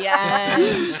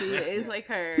 Yes, she is like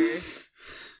her.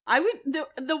 I would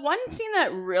the one scene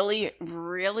that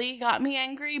really got me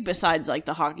angry, besides like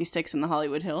the hockey sticks in the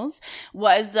Hollywood Hills,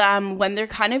 was when they're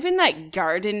kind of in that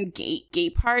garden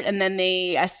gate part, and then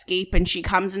they escape, and she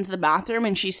comes into the bathroom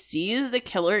and she sees the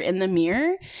killer in the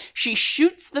mirror. She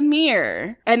shoots the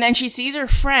mirror, and then she sees her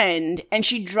friend, and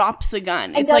she drops the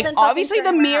gun. It's like obviously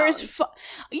the mirror is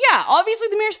obviously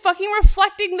the mirror's fucking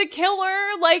reflecting the killer.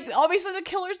 Like obviously the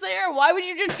killer's there. Why would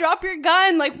you just drop your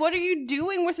gun? Like what are you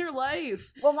doing with your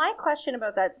life? Well, my question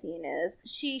about that scene is,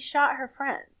 she shot her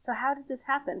friend. So how did this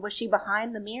happen? Was she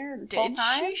behind the mirror this whole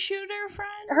time? Did she shoot her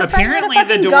friend? Apparently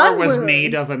the door was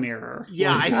made of a mirror.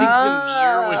 Yeah, I think the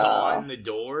mirror was on the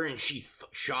door, and she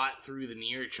shot through the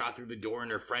mirror, shot through the door,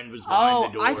 and her friend was behind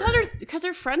the door. I thought because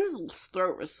her friend's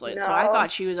throat was slit, so I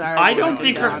thought she was already... I don't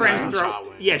think her friend's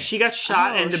throat... Yeah, she got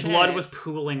shot and the shit. blood was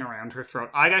pooling around her throat.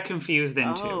 I got confused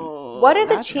then too. What are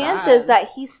the chances that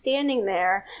he's standing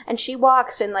there and she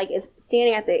walks and like is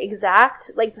standing at the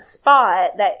exact like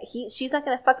spot that she's not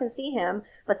gonna fucking see him,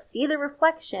 but see the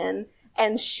reflection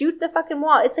and shoot the fucking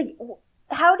wall? It's like,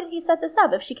 how did he set this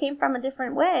up? If she came from a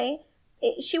different way,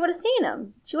 she would have seen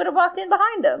him. She would have walked in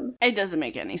behind him. It doesn't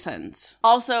make any sense.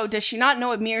 Also, does she not know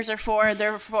what mirrors are for?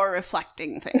 They're for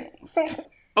reflecting things.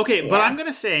 Okay, but I'm going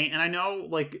to say, and I know,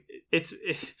 like,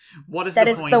 what is That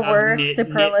the it's point the of worst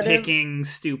superlative? nitpicking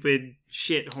stupid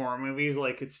shit horror movies?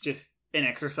 Like, it's just an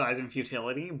exercise in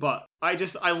futility. But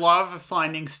I love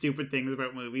finding stupid things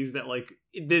about movies that, like,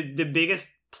 the biggest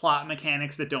plot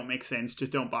mechanics that don't make sense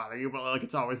just don't bother you, but like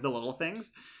it's always the little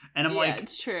things. And I'm like,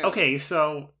 it's true. Okay,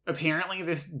 so apparently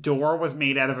this door was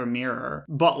made out of a mirror,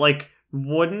 but like,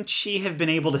 wouldn't she have been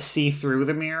able to see through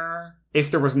the mirror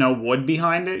if there was no wood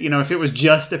behind it? You know, if it was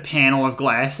just a panel of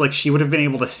glass, like, she would have been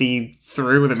able to see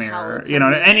through the mirror. You know,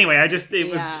 anyway, I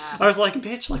was like,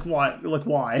 bitch, like, what? Like,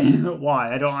 why?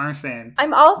 Why? I don't understand.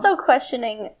 I'm also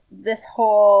questioning this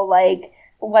whole, like,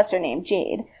 what's her name?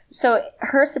 Jade. So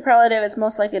her superlative is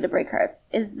most likely to break hearts.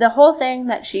 Is the whole thing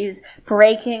that she's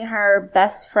breaking her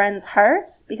best friend's heart?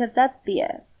 Because that's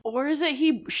BS. Or is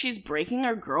it she's breaking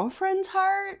her girlfriend's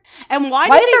heart? And why is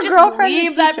did they her just girlfriend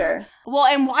leave the that? teacher? Well,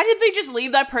 and why did they just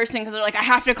leave that person? Because they're like, I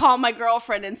have to call my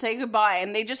girlfriend and say goodbye,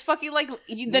 and they just fucking like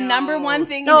number one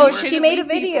thing. No, is you she shouldn't made a leave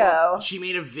people. video. She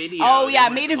made a video. Oh yeah,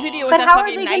 made a video with But a how are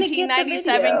fucking they gonna get the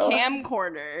 1997 video?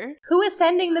 camcorder. Who is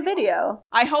sending the video?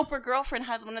 I hope her girlfriend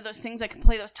has one of those things that can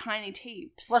play those tiny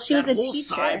tapes. Well, she was That a whole teacher.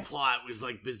 side plot was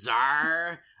like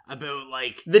bizarre about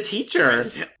like the teacher.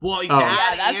 Well,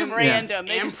 yeah, that's random.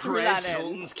 They And just threw Perez that in.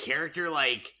 Hilton's character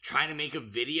like trying to make a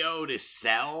video to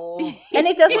sell, And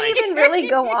it doesn't Like- even really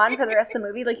go on for the rest of the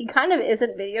movie. Like, he kind of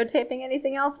isn't videotaping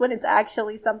anything else when it's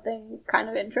actually something kind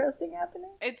of interesting happening.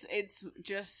 It's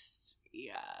just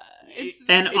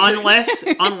And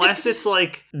unless it's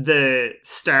like the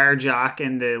star jock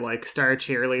and the like star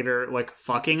cheerleader like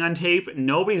fucking on tape,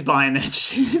 nobody's buying that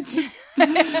shit.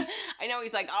 I know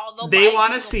he's like, oh, They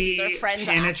want to their see friends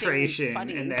acting penetration,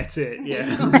 funny. and that's it.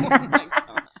 Yeah. Oh my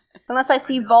God. Unless I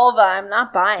see vulva, I'm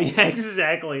not buying. Yeah,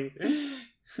 exactly.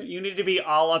 You need to be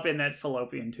all up in that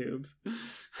fallopian tubes.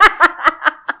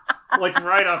 Like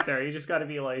right up there. You just got to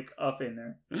be like up in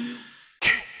there.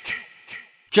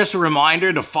 Just a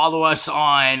reminder to follow us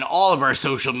on all of our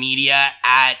social media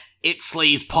at It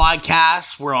Slays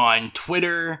Podcast. We're on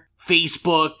Twitter,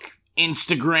 Facebook,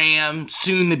 Instagram,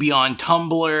 soon to be on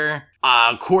Tumblr.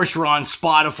 Of course, we're on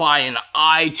Spotify and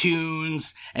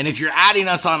iTunes. And if you're adding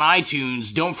us on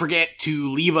iTunes, don't forget to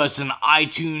leave us an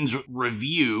iTunes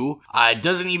review. It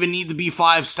doesn't even need to be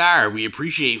 5-star. We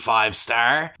appreciate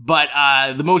 5-star. But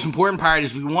the most important part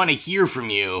is we want to hear from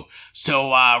you.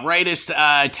 So write us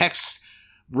text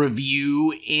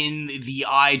review in the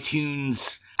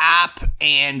iTunes app,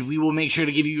 and we will make sure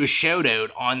to give you a shout out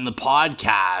on the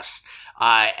podcast.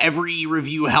 Every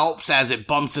review helps as it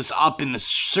bumps us up in the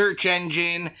search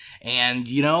engine, and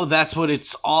you know, that's what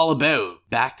it's all about.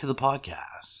 Back to the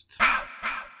podcast.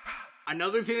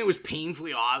 Another thing that was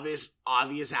painfully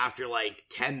obvious after like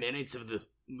 10 minutes of the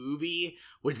movie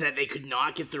was that they could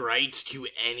not get the rights to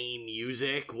any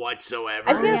music whatsoever.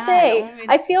 I was gonna say,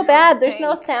 I feel bad. There's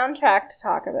no soundtrack to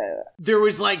talk about. There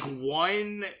was like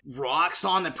one rock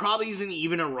song that probably isn't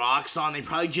even a rock song. They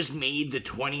probably just made the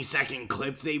 20-second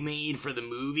clip they made for the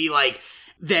movie, like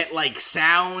that like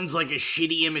sounds like a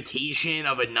shitty imitation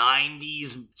of a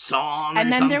 90s song. And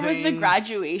or then something. there was the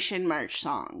graduation march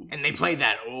song. And they played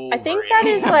that over. I think and that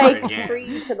is over like again.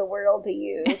 free to the world to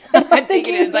use. I think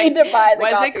it you is, need like, to buy the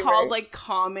was it copyright. called like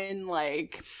common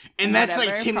like And that's like,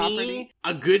 whatever to property? me,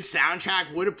 a good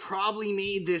soundtrack would have probably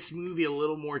made this movie a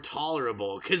little more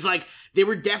tolerable. Cause like, they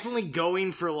were definitely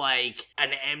going for like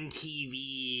an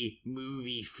MTV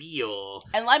movie feel.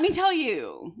 And let me tell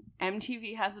you,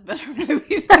 MTV has a better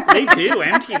movies. They do.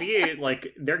 MTV,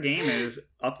 like, their game is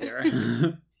up there.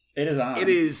 It is on. It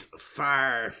is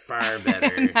far, far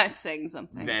better That's saying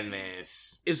something. than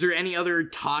this. Is there any other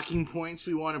talking points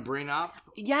we want to bring up?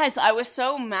 Yes, I was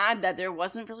so mad that there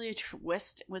wasn't really a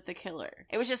twist with the killer.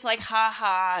 It was just like,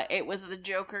 haha, it was the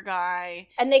Joker guy.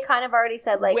 And they kind of already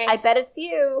said, like, With- I bet it's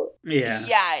you. Yeah.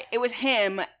 Yeah, it was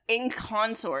him in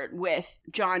consort with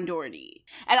John Doherty.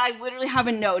 And I literally have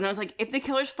a note, and I was like, if the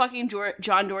killer's fucking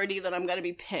John Doherty, then I'm gonna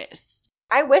be pissed.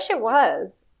 I wish it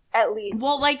was, at least.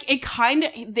 Well, like, they kind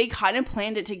of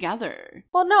planned it together.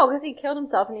 Well, no, because he killed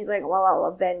himself, and he's like, well,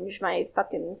 I'll avenge my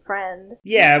fucking friend.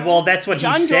 Yeah, well, that's what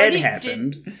John he said Doherty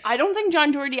happened. I don't think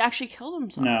John Doherty actually killed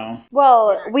himself. No.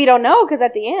 Well, we don't know, because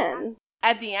at the end...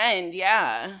 At the end,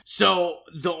 yeah. So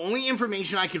the only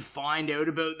information I could find out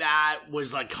about that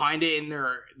was like kind of in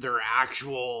their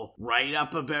actual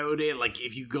write-up about it. Like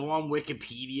if you go on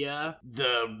Wikipedia,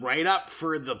 the write-up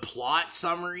for the plot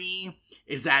summary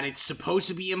is that it's supposed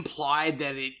to be implied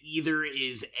that it either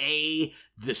is A,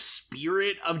 the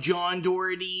spirit of John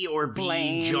Doherty, or B,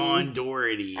 Blame. John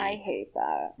Doherty. I hate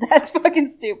that. That's fucking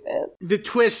stupid. The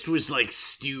twist was like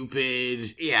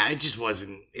stupid. Yeah, it just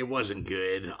wasn't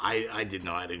good. I did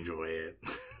not enjoy it.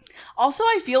 Also,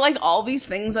 I feel like all these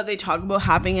things that they talk about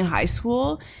happening in high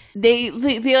school, they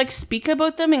like speak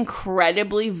about them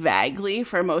incredibly vaguely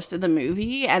for most of the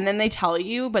movie, and then they tell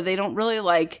you, but they don't really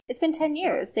like... It's been 10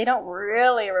 years. They don't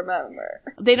really remember.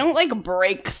 They don't like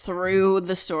break through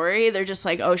the story. They're just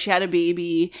like, oh, she had a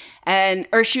baby,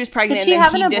 or she was pregnant. Did she and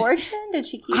have he an abortion? Did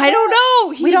she keep I it? don't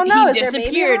know. We don't know. He Is there a baby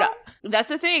disappeared. around? That's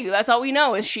the thing. That's all we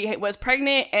know is she was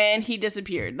pregnant and he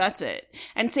disappeared. That's it.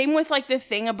 And same with like the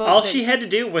thing about all she had to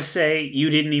do was say, "You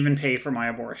didn't even pay for my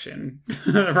abortion,"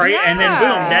 right? Yeah. And then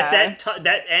boom,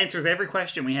 that answers every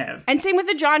question we have. And same with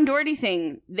the John Doherty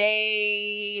thing.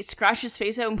 They scratched his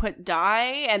face out and put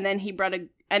dye, and then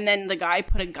and then the guy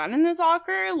put a gun in his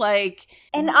locker. Like,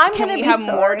 and I'm can gonna we be have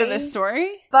sorry, more to this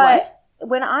story? But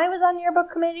when I was on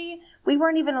yearbook committee, we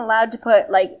weren't even allowed to put,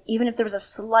 like, even if there was a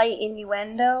slight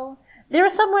innuendo. There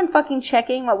was someone fucking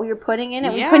checking what we were putting in,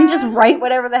 and we couldn't just write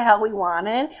whatever the hell we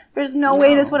wanted. There's no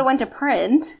way this would have went to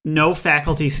print. No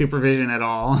faculty supervision at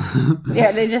all.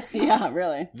 Yeah, they just... Yeah,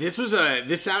 really. This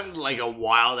sounded like a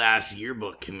wild-ass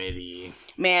yearbook committee.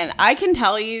 Man, I can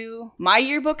tell you, my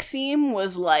yearbook theme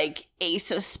was like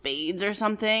Ace of Spades or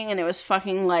something, and it was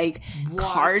fucking like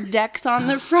card decks on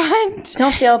the front.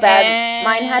 Don't feel bad. And...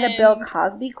 Mine had a Bill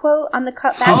Cosby quote on the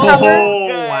back cover. Oh,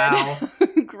 wow.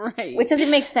 Great. Which doesn't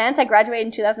make sense. I graduated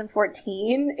in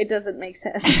 2014. It doesn't make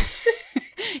sense.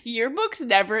 Yearbooks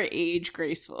never age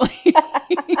gracefully.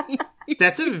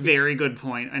 That's a very good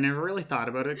point. I never really thought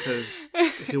about it because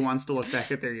who wants to look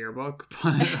back at their yearbook?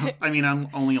 But I mean, I'm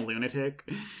only a lunatic,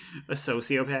 a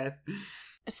sociopath.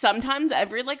 Sometimes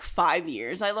every like 5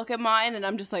 years I look at mine and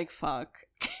I'm just like, fuck.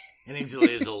 And Exillia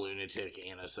is a lunatic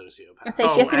and a sociopath. I say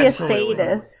she has to be absolutely.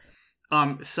 a sadist.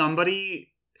 Somebody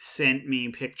sent me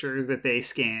pictures that they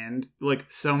scanned, like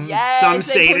some Yes,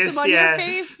 they sadist, posted on your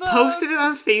Facebook. posted it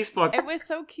on Facebook. It was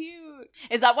so cute.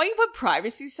 Is that why you put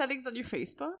privacy settings on your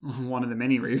Facebook? One of the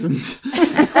many reasons.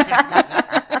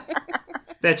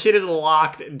 That shit is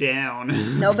locked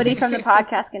down. Nobody from the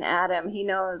podcast can add him. He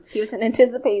knows. He was in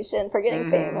anticipation for getting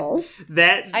famous.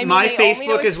 My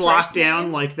Facebook is locked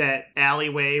down like that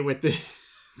alleyway with the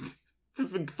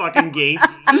fucking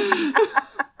gates.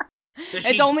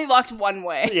 It's only locked one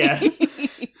way. Yeah.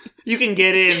 You can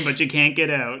get in, but you can't get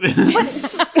out.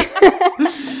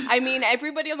 I mean,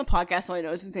 everybody on the podcast only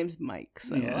knows his name's Mike,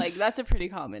 so Yes. like that's a pretty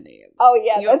common name. Oh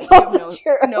yeah, that's also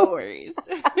true. No worries.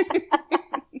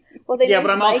 Well, they yeah,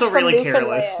 but I'm Mike also from really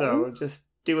careless, Newfoundland. so just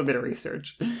do a bit of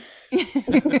research.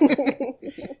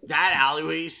 That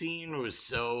alleyway scene was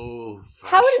so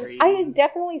How frustrating. did I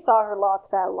definitely saw her lock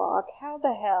that lock? How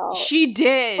the hell? She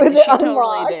did. Was it she totally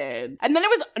unlocked? did. And then it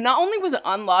was not only was it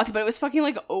unlocked, but it was fucking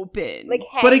like open. Like,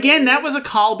 But again, that was a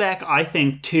callback, I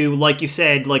think, to, like you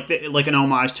said, like an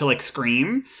homage to like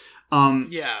Scream.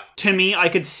 Yeah. To me, I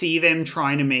could see them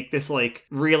trying to make this like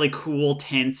really cool,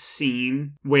 tense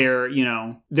scene where, you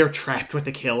know, they're trapped with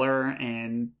the killer,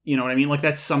 and you know what I mean? Like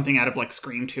that's something out of like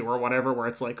Scream 2 or whatever, where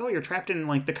it's like, oh, you're trapped in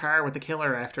like the car with the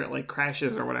killer after it like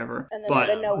crashes or whatever. And then out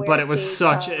of nowhere but it was Cage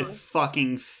such a comes.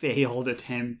 fucking failed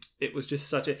attempt. It was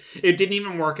just it didn't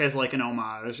even work as like an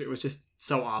homage. It was just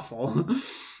so awful.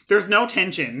 There's no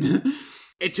tension.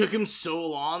 It took him so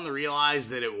long to realize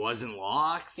that it wasn't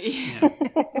locked. Yeah.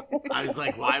 I was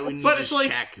like, why wouldn't you But just it's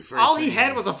like, check first all he thing?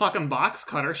 had was a fucking box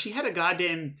cutter. She had a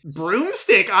goddamn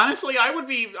broomstick. Honestly, I would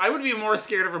be more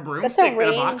scared of a broomstick than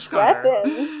a box cutter.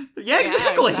 Weapon. Yeah,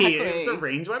 exactly. exactly. It's a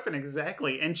ranged weapon,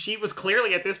 exactly. And she was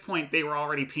clearly, at this point, they were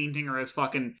already painting her as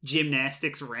fucking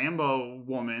gymnastics Rambo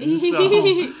woman.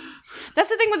 So that's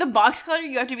the thing with the box cutter.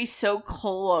 You have to be so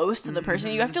close to the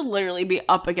person. You have to literally be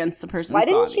up against the person's Why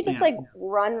didn't body. she just like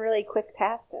run really quick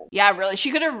past him? Yeah, really.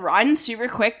 She could have run super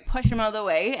quick, push him out of the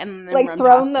way, and then Like run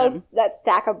thrown past that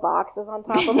stack of boxes on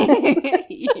top of him.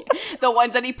 him. The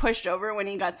ones that he pushed over when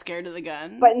he got scared of the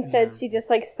gun. But instead, she just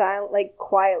like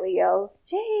quietly yells,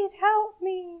 "Jade, help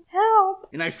me, help!"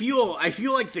 And I feel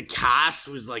like the cast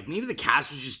was like, maybe the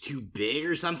cast was just too big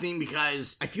or something,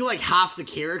 because I feel like half the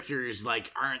characters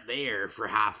like aren't there for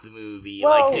half the movie.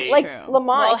 Well, like, like True.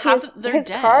 Lamont, Well, his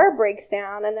dead. car breaks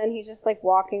down, and then he's just like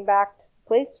walking back to the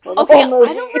place for the Okay, whole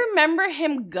movie. I don't remember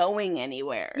him going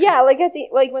anywhere. Yeah, like at the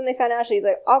when they found out, she's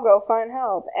like, "I'll go find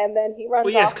help," and then he runs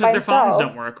well, yes, off because by their phones himself.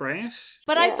 don't work, right?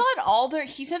 But Yeah. I thought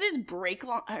he said his brake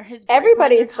his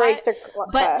Everybody's cut, brakes are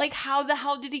But cut. like, how the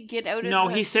hell did he get out of No,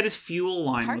 the he said his fuel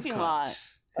line was parking cut. lot?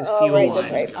 His Oh, fuel right, line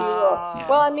that's was right. cut. Fuel. Yeah.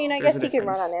 Well, I mean, I There's guess a he can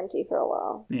run difference. on empty for a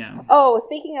while. Yeah. Oh,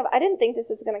 speaking of, I didn't think this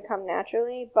was going to come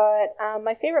naturally, but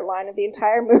my favorite line of the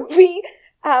entire movie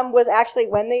was actually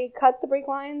when they cut the brake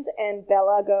lines and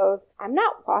Bella goes, "I'm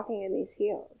not walking in these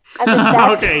heels." As if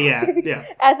that's, Okay, yeah.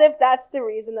 As if that's the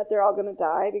reason that they're all going to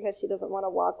die because she doesn't want to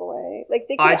walk away. Like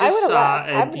they could, I just saw left.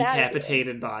 a I'm mad at you.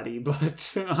 decapitated body,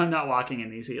 but I'm not walking in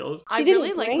these heels. I She didn't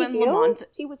really like bring when heels? Lamont.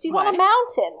 She's What? on a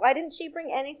mountain. Why didn't she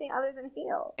bring anything other than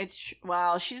heels?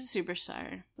 Well, she's a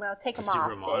superstar. Well, take A them off,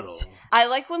 supermodel. bitch. I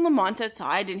like when Lamont's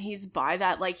outside and he's by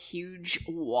that like huge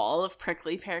wall of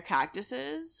prickly pear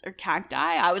cactuses or cacti.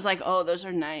 I was like, oh, those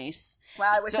are nice.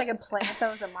 Wow, I wish I could plant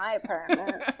those in my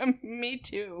apartment. Me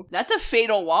too. That's a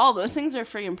fatal wall. Those things are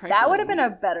freaking prickly. That would have been a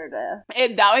better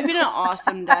death. That would have been an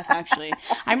awesome death, actually.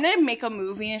 I'm gonna make a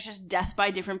movie and it's just death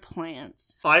by different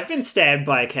plants. I've been stabbed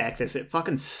by a cactus. It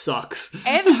fucking sucks.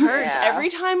 It hurts Yeah. every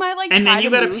time I like. And try then you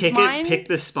to gotta move pick mine. pick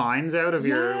the spines out of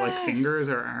your like Yes. fingers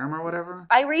or arm or whatever.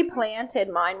 I replanted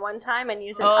mine one time and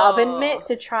used an Oh. oven mitt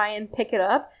to try and pick it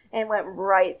up and went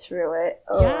right through it.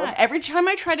 Oh. Yeah, every time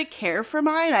I try to care for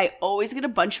mine, I always get a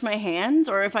bunch in my hands,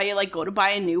 or if I like go to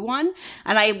buy a new one,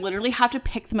 and I literally have to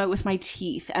pick them out with my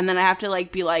teeth, and then I have to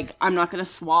like be like, I'm not gonna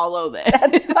swallow this.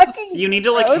 That's fucking You need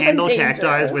to like gross and handle dangerous.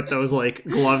 cacti with those like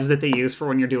gloves that they use for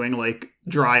when you're doing like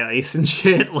dry ice and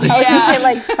shit. Like I was Yeah. gonna say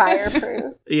like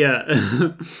fireproof.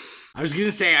 yeah. I was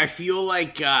gonna say, I feel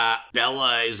like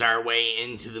Bella is our way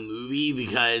into the movie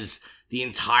because the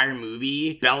entire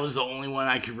movie, Bella's the only one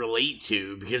I could relate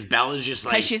to because Bella's just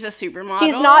like, Because she's a supermodel.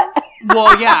 She's not.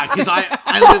 well, yeah, because I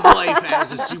live life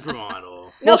as a supermodel.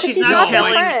 Well, 'cause she's not not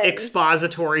telling friends.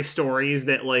 expository stories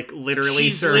that like literally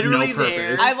She's serve literally no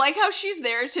there. purpose. I like how she's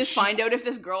there to find out if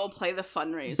this girl will play the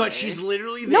fundraiser. But she's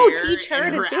literally there, No, teach her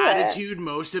and to her do it. attitude,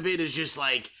 most of it is just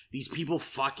like, these people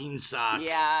fucking suck.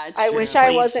 yeah. It's I true. wish This I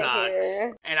place wasn't sucks.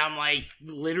 here. And I'm like,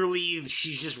 literally,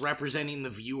 she's just representing the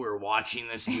viewer watching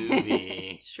this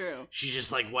movie. It's true. She's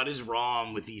just like, what is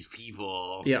wrong with these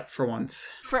people? Yep, for once.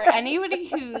 For anybody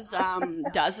who's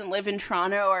doesn't live in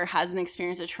Toronto or hasn't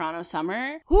experienced a Toronto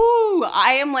summer, whoo,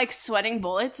 I am like sweating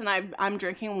bullets and I'm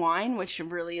drinking wine, which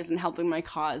really isn't helping my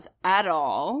cause at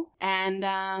all.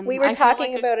 And We were I feel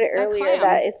talking like about it a earlier clam.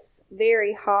 that it's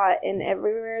very hot in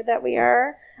everywhere that we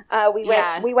are.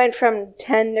 Yes. We went from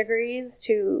 10 degrees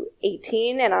to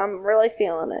 18, and I'm really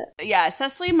feeling it. Yeah,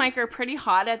 Cecily and Mike are pretty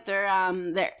hot at their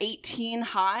 18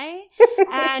 high,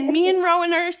 and me and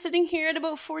Rowan are sitting here at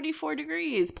about 44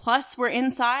 degrees. Plus, we're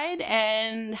inside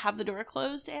and have the door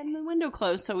closed and the window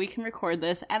closed, so we can record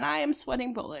this. And I am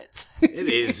sweating bullets. It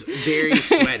is very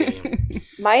sweaty.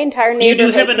 My entire You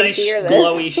neighborhood do have a can nice hear this.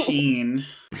 glowy sheen.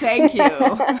 Thank you,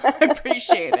 I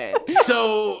appreciate it.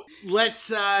 So let's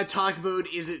talk about,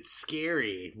 is it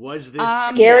scary? Was this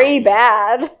Scary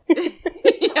bad.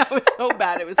 Yeah, it was so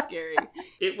bad. It was scary.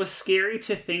 It was scary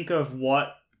to think of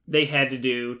what they had to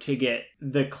do to get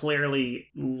the clearly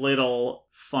little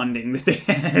funding that they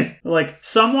had. Like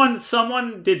someone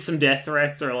did some death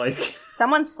threats or like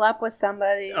Someone slept with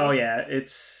somebody. oh yeah,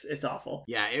 it's awful.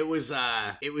 Yeah, it was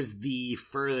the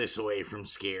furthest away from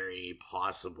scary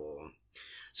possible.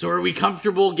 So are we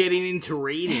comfortable getting into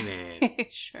rating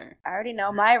it? Sure. I already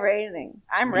know my rating.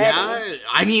 I'm ready. Yeah,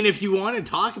 I mean, if you want to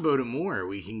talk about it more,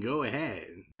 we can go ahead.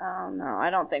 Oh, no, I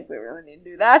don't think we really need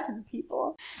to do that to the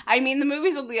people. I mean, the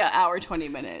movie's only an hour 20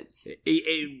 minutes.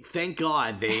 Thank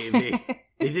God they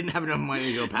didn't have enough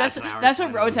money to go past an hour. That's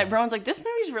what Rowan said. Rowan's like, this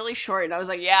movie's really short, and I was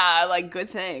like, yeah, like good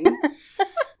thing.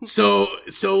 So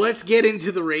let's get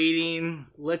into the rating.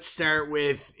 Let's start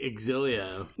with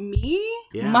Exilia. Me?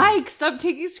 Yeah. Mike, stop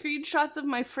taking screenshots of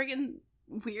my friggin'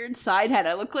 weird side head.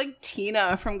 I look like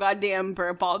Tina from goddamn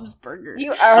Bob's Burgers.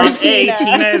 You are A, Tina.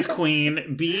 Tina is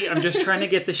queen. B, I'm just trying to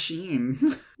get the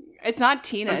sheen. It's not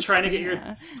Tina. I'm it's trying to get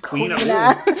Queena. your queen.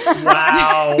 Queena.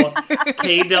 Wow.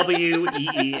 KWEENAH.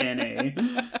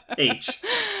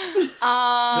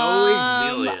 So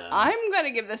Exilia. I'm gonna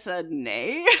give this a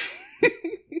nay.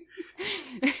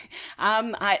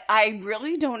 I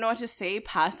really don't know what to say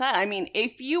past that. I mean,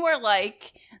 if you are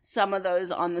like some of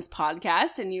those on this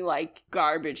podcast and you like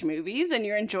garbage movies and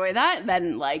you enjoy that,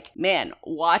 then like, man,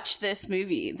 watch this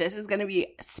movie. This is gonna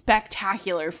be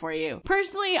spectacular for you.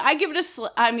 Personally, I give it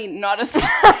not a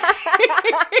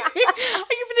I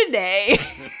give it a nay.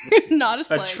 Not a A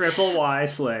slay. triple Y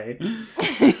slay.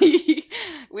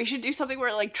 We should do something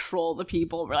where like troll the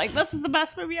people. We're like, this is the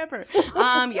best movie ever.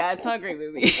 Yeah, it's not a great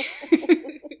movie.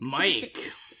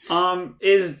 Mike.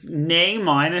 Is nay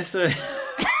minus a...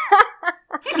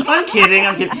 I'm kidding.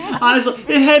 Honestly,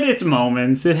 it had its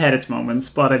moments,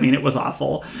 but I mean, it was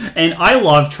awful. And I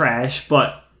love trash,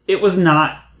 but it was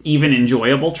not even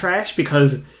enjoyable trash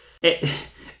because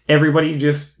everybody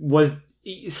just was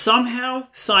somehow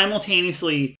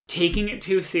simultaneously taking it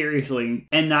too seriously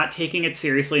and not taking it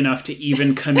seriously enough to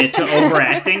even commit to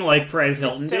overacting like Perez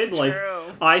Hilton did. Like,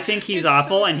 I think he's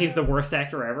awful and he's the worst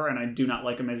actor ever, and I do not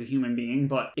like him as a human being,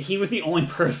 but he was the only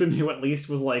person who at least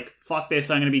was like, fuck this,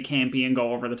 I'm gonna be campy and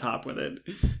go over the top with it.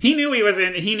 He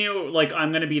knew like,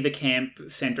 I'm gonna be the camp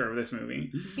center of this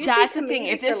movie. That's the thing.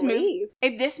 If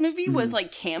this movie was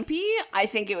like campy, I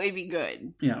think it would be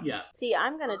good. Yeah. See,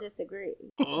 I'm gonna disagree.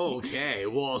 Okay,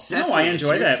 well, No, Cecily, I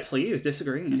enjoy that. Please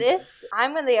disagree.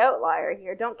 I'm the outlier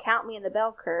here. Don't count me in the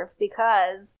bell curve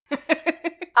because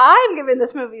I'm giving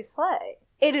this movie slay.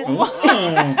 It is.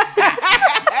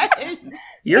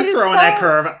 You're throwing that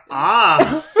curve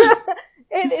off.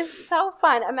 It is so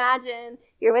fun. Imagine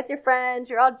you're with your friends,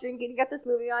 you're all drinking, you got this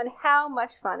movie on. How much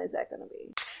fun is that going to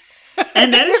be?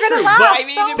 And that is You're true. gonna laugh But I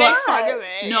mean, to make fun of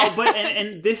it. no, but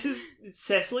and this is,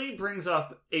 Cecily brings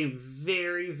up a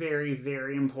very, very,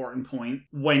 very important point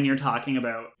when you're talking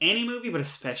about any movie, but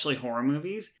especially horror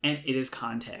movies, and it is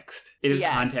context. It is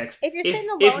context. If you're sitting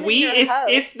alone in your house,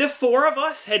 if the four of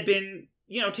us had been,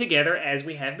 together as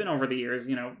we have been over the years,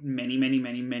 many, many,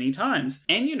 many, many times,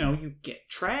 and you get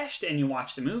trashed and you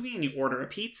watch the movie and you order a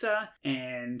pizza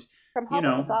and from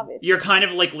home, you're kind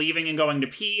of like leaving and going to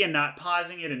pee and not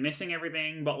pausing it and missing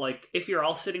everything. But like, if you're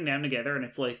all sitting down together and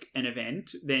it's like an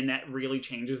event, then that really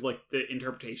changes like the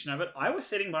interpretation of it. I was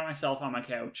sitting by myself on my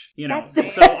couch,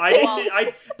 so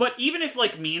I but even if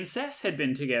like me and Cess had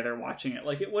been together watching it,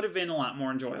 like it would have been a lot more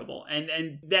enjoyable.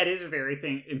 And that is a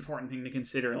very important thing to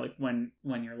consider. Like when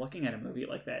you're looking at a movie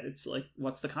like that, it's like,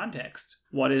 what's the context?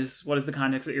 What is the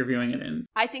context that you're viewing it in?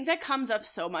 I think that comes up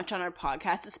so much on our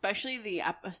podcast, especially the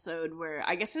episode where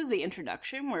I guess is the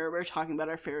introduction where we're talking about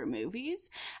our favorite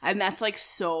movies, and that's like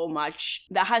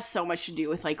that has so much to do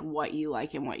with like what you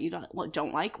like and what you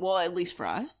don't like. Well, at least for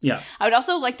us. Yeah. I would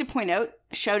also like to point out,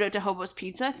 shout out to Hobo's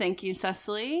Pizza. Thank you,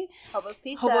 Cecily.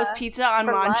 Hobo's Pizza on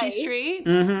Monchi Street,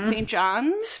 St.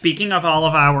 John's. Speaking of all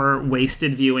of our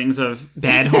wasted viewings of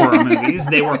bad horror movies,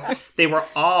 they were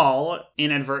all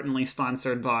inadvertently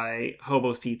sponsored by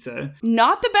Hobo's Pizza.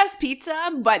 Not the best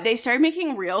pizza, but they started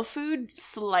making real food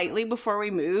slightly before we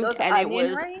moved, those and it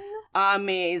onion was rings?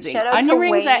 Amazing. Shout out onion to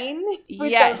rings Wayne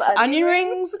yes, onion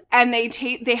rings, and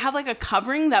they have like a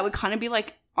covering that would kind of be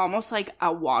like almost like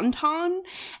a wonton,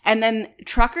 and then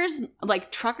trucker's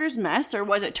mess, or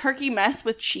was it turkey mess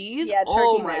with cheese? Yeah,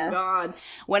 turkey my mess. God.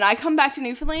 When I come back to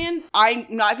Newfoundland, I'm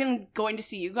not even going to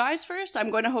see you guys first.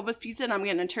 I'm going to Hobo's Pizza and I'm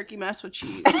getting a turkey mess with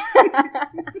cheese.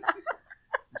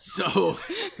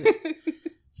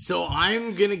 So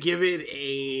I'm gonna give it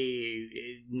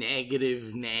a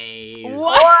negative nay.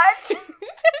 What?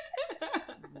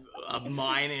 A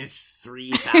minus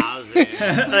 3,000.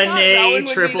 A nay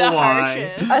triple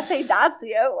Y. I say that's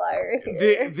the outlier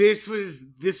here. This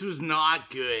was not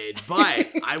good, but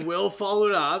I will follow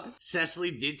it up.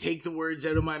 Cecily did take the words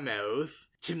out of my mouth.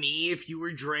 To me, if you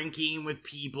were drinking with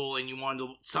people and you wanted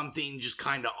something just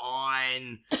kind of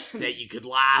on that you could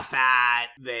laugh at,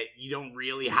 that you don't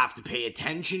really have to pay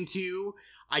attention to,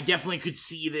 I definitely could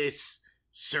see this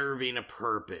serving a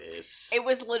purpose. It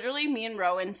was literally me and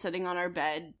Rowan sitting on our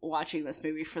bed watching this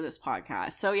movie for this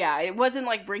podcast. So yeah, it wasn't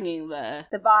like bringing the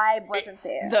vibe wasn't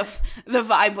there. The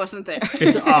vibe wasn't there.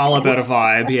 It's all about a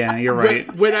vibe. Yeah, you're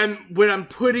right. When I'm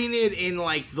putting it in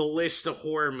like the list of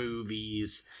horror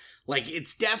movies, like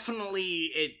it's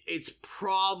definitely it's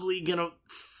probably gonna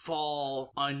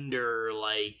fall under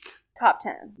like top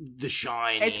 10. The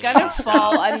Shining. It's gonna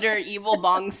fall under Evil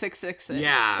Bong 666.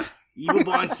 Yeah. Evil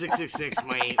Bond 666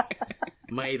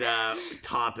 might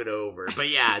top it over. But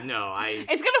yeah, no,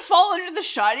 it's gonna fall under The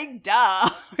Shining, duh.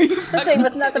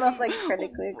 Wasn't that the most like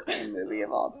critically acclaimed movie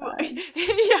of all time?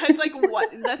 Yeah, it's like what?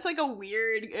 That's like a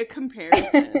weird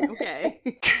comparison. Okay.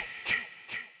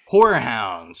 Horror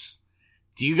Hounds.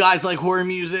 Do you guys like horror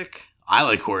music? I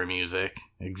like horror music.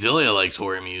 Exilia likes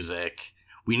horror music.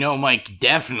 We know Mike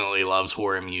definitely loves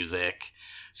horror music.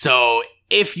 So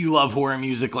if you love horror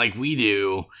music like we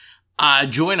do,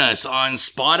 join us on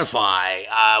Spotify.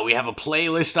 We have a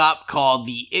playlist up called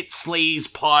the It Slays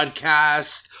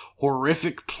Podcast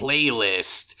Horrific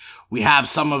Playlist. We have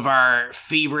some of our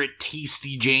favorite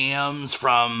tasty jams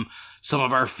from some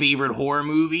of our favorite horror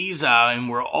movies, and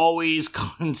we're always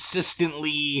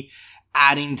consistently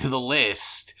adding to the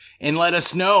list. And let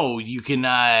us know. You can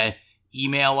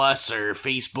email us or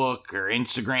Facebook or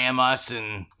Instagram us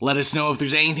and let us know if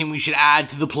there's anything we should add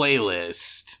to the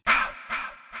playlist.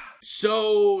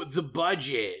 So the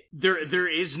budget, there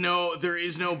is no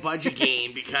budget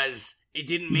game because it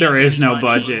didn't make there is any no money.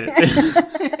 budget.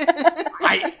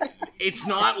 It's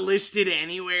not listed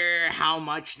anywhere how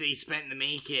much they spent to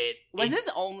make it. Was this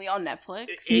only on Netflix?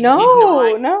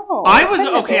 No. I was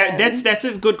okay. That's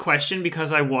a good question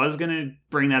because I was gonna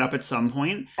bring that up at some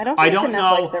point. I don't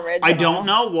know. Original. I don't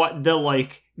know what the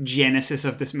like genesis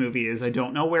of this movie is. I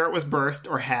don't know where it was birthed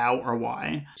or how or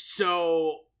why.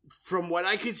 So, from what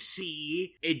I could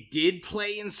see, it did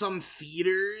play in some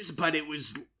theaters, but it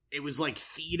was like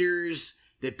theaters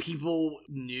that people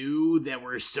knew that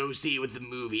were associated with the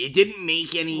movie. It didn't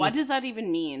make any... What does that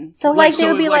even mean? So, like, they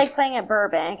would be, like, playing at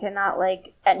Burbank and not,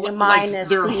 like, at New Minas like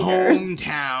their theaters.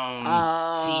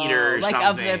 Hometown theater or like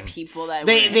something. Of the people that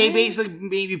They basically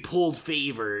maybe pulled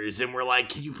favors and were like,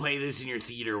 can you play this in your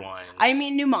theater once? I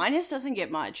mean, New Minas doesn't get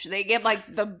much. They get,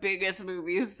 like, the biggest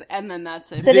movies, and then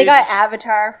that's it. So they got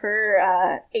Avatar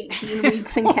for 18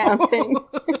 weeks and counting.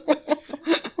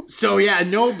 So, yeah,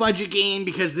 no budget gain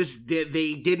because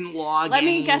they didn't log Let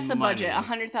any me guess the money. budget,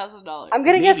 $100,000. I'm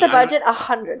going to guess the budget,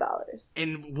 $100.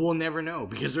 And we'll never know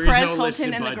because there is Perez no Hilton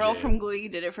listed and budget. the girl from Glee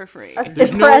did it for free.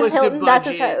 There's no Perez listed Hilton, that's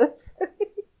his budget. house.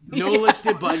 No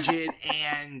listed budget,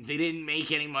 and they didn't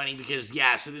make any money because,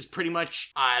 so this pretty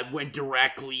much went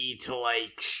directly to,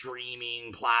 like,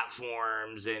 streaming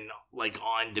platforms and, like,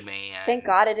 on demand. Thank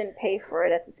God I didn't pay for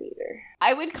it at the theater.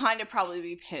 I would kind of probably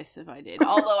be pissed if I did,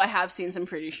 although I have seen some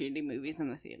pretty shitty movies in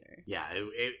the theater. Yeah,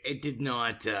 it did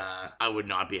not, I would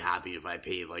not be happy if I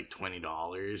paid, like,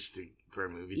 $20 for a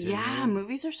movie ticket. Yeah,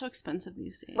 movies are so expensive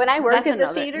these days. When I worked That's at the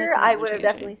another- theater, that's I another would have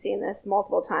tangent. definitely seen this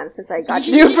multiple times since I got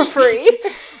to do it for free.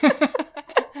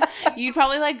 You'd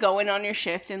probably like go in on your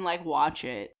shift and like watch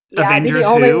it. Yeah, Avengers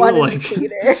I'd be the only who, one in like, the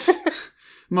theater.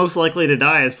 Most Likely to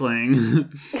Die is playing.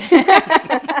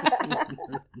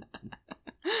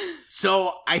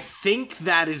 So I think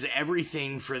that is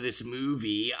everything for this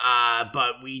movie,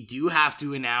 but we do have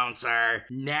to announce our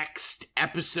next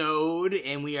episode,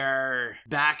 and we are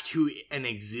back to an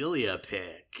Exilia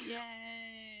pick.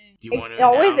 Yay! Do you want It's to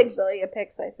always announce? Exilia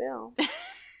picks, I feel.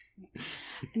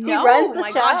 He No, runs the my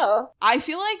show. gosh. I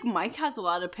feel like Mike has a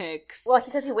lot of picks. Well,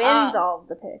 because he wins all of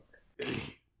the picks.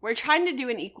 We're trying to do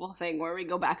an equal thing where we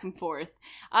go back and forth.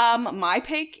 My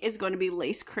pick is going to be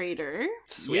Lace Crater.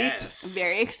 Sweet. Yes. I'm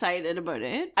very excited about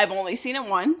it. I've only seen it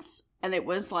once, and it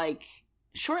was like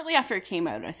shortly after it came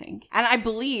out, I think. And I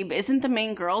believe, isn't the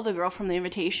main girl the girl from The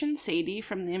Invitation? Sadie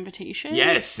from The Invitation?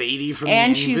 Yes, Sadie from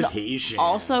and The Invitation. She's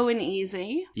also in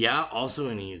Easy. Yeah, also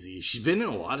in Easy. She's been in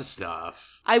a lot of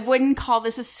stuff. I wouldn't call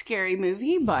this a scary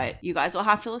movie, but you guys will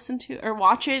have to listen to or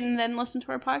watch it and then listen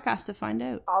to our podcast to find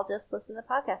out. I'll just listen to the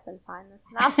podcast and find the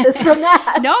synopsis from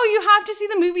that. No, you have to see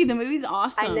the movie. The movie's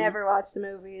awesome. I never watch the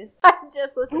movies. I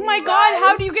just listen Oh to my you god, guys.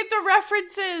 how do you get the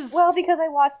references? Well, because I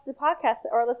watch the podcast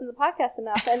or listen to the podcast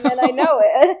enough, and then I know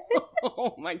it.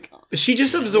 Oh my god. She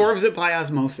just absorbs it by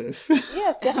osmosis.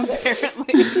 Yes, definitely.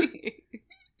 Apparently.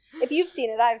 If you've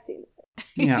seen it, I've seen it.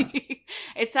 Yeah.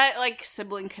 It's that like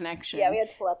sibling connection. Yeah, we had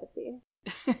telepathy.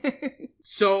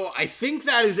 So I think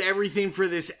that is everything for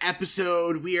this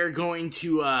episode. We are going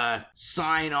to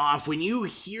sign off. When you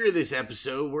hear this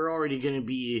episode, we're already going to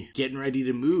be getting ready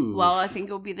to move. Well, I think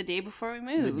it'll be the day before we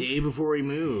move. The day before we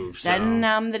move. So. Then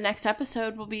the next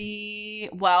episode will be,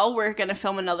 well, we're going to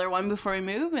film another one before we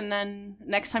move, and then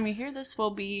next time you hear this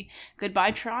will be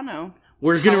Goodbye Toronto.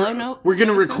 We're gonna Nova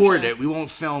record Scotia. it. We won't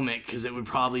film it because it would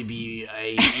probably be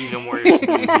a even worse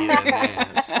movie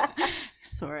than this.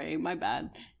 Sorry, my bad.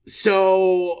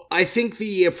 So I think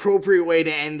the appropriate way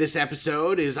to end this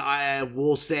episode is I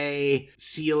will say,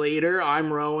 see you later.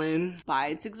 I'm Rowan. Bye,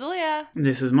 it's Exilia.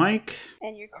 This is Mike.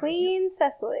 And your queen,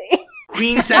 Cecily.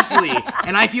 Queen Cecily.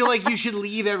 And I feel like you should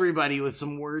leave everybody with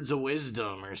some words of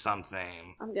wisdom or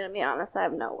something. I'm gonna be honest, I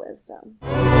have no wisdom.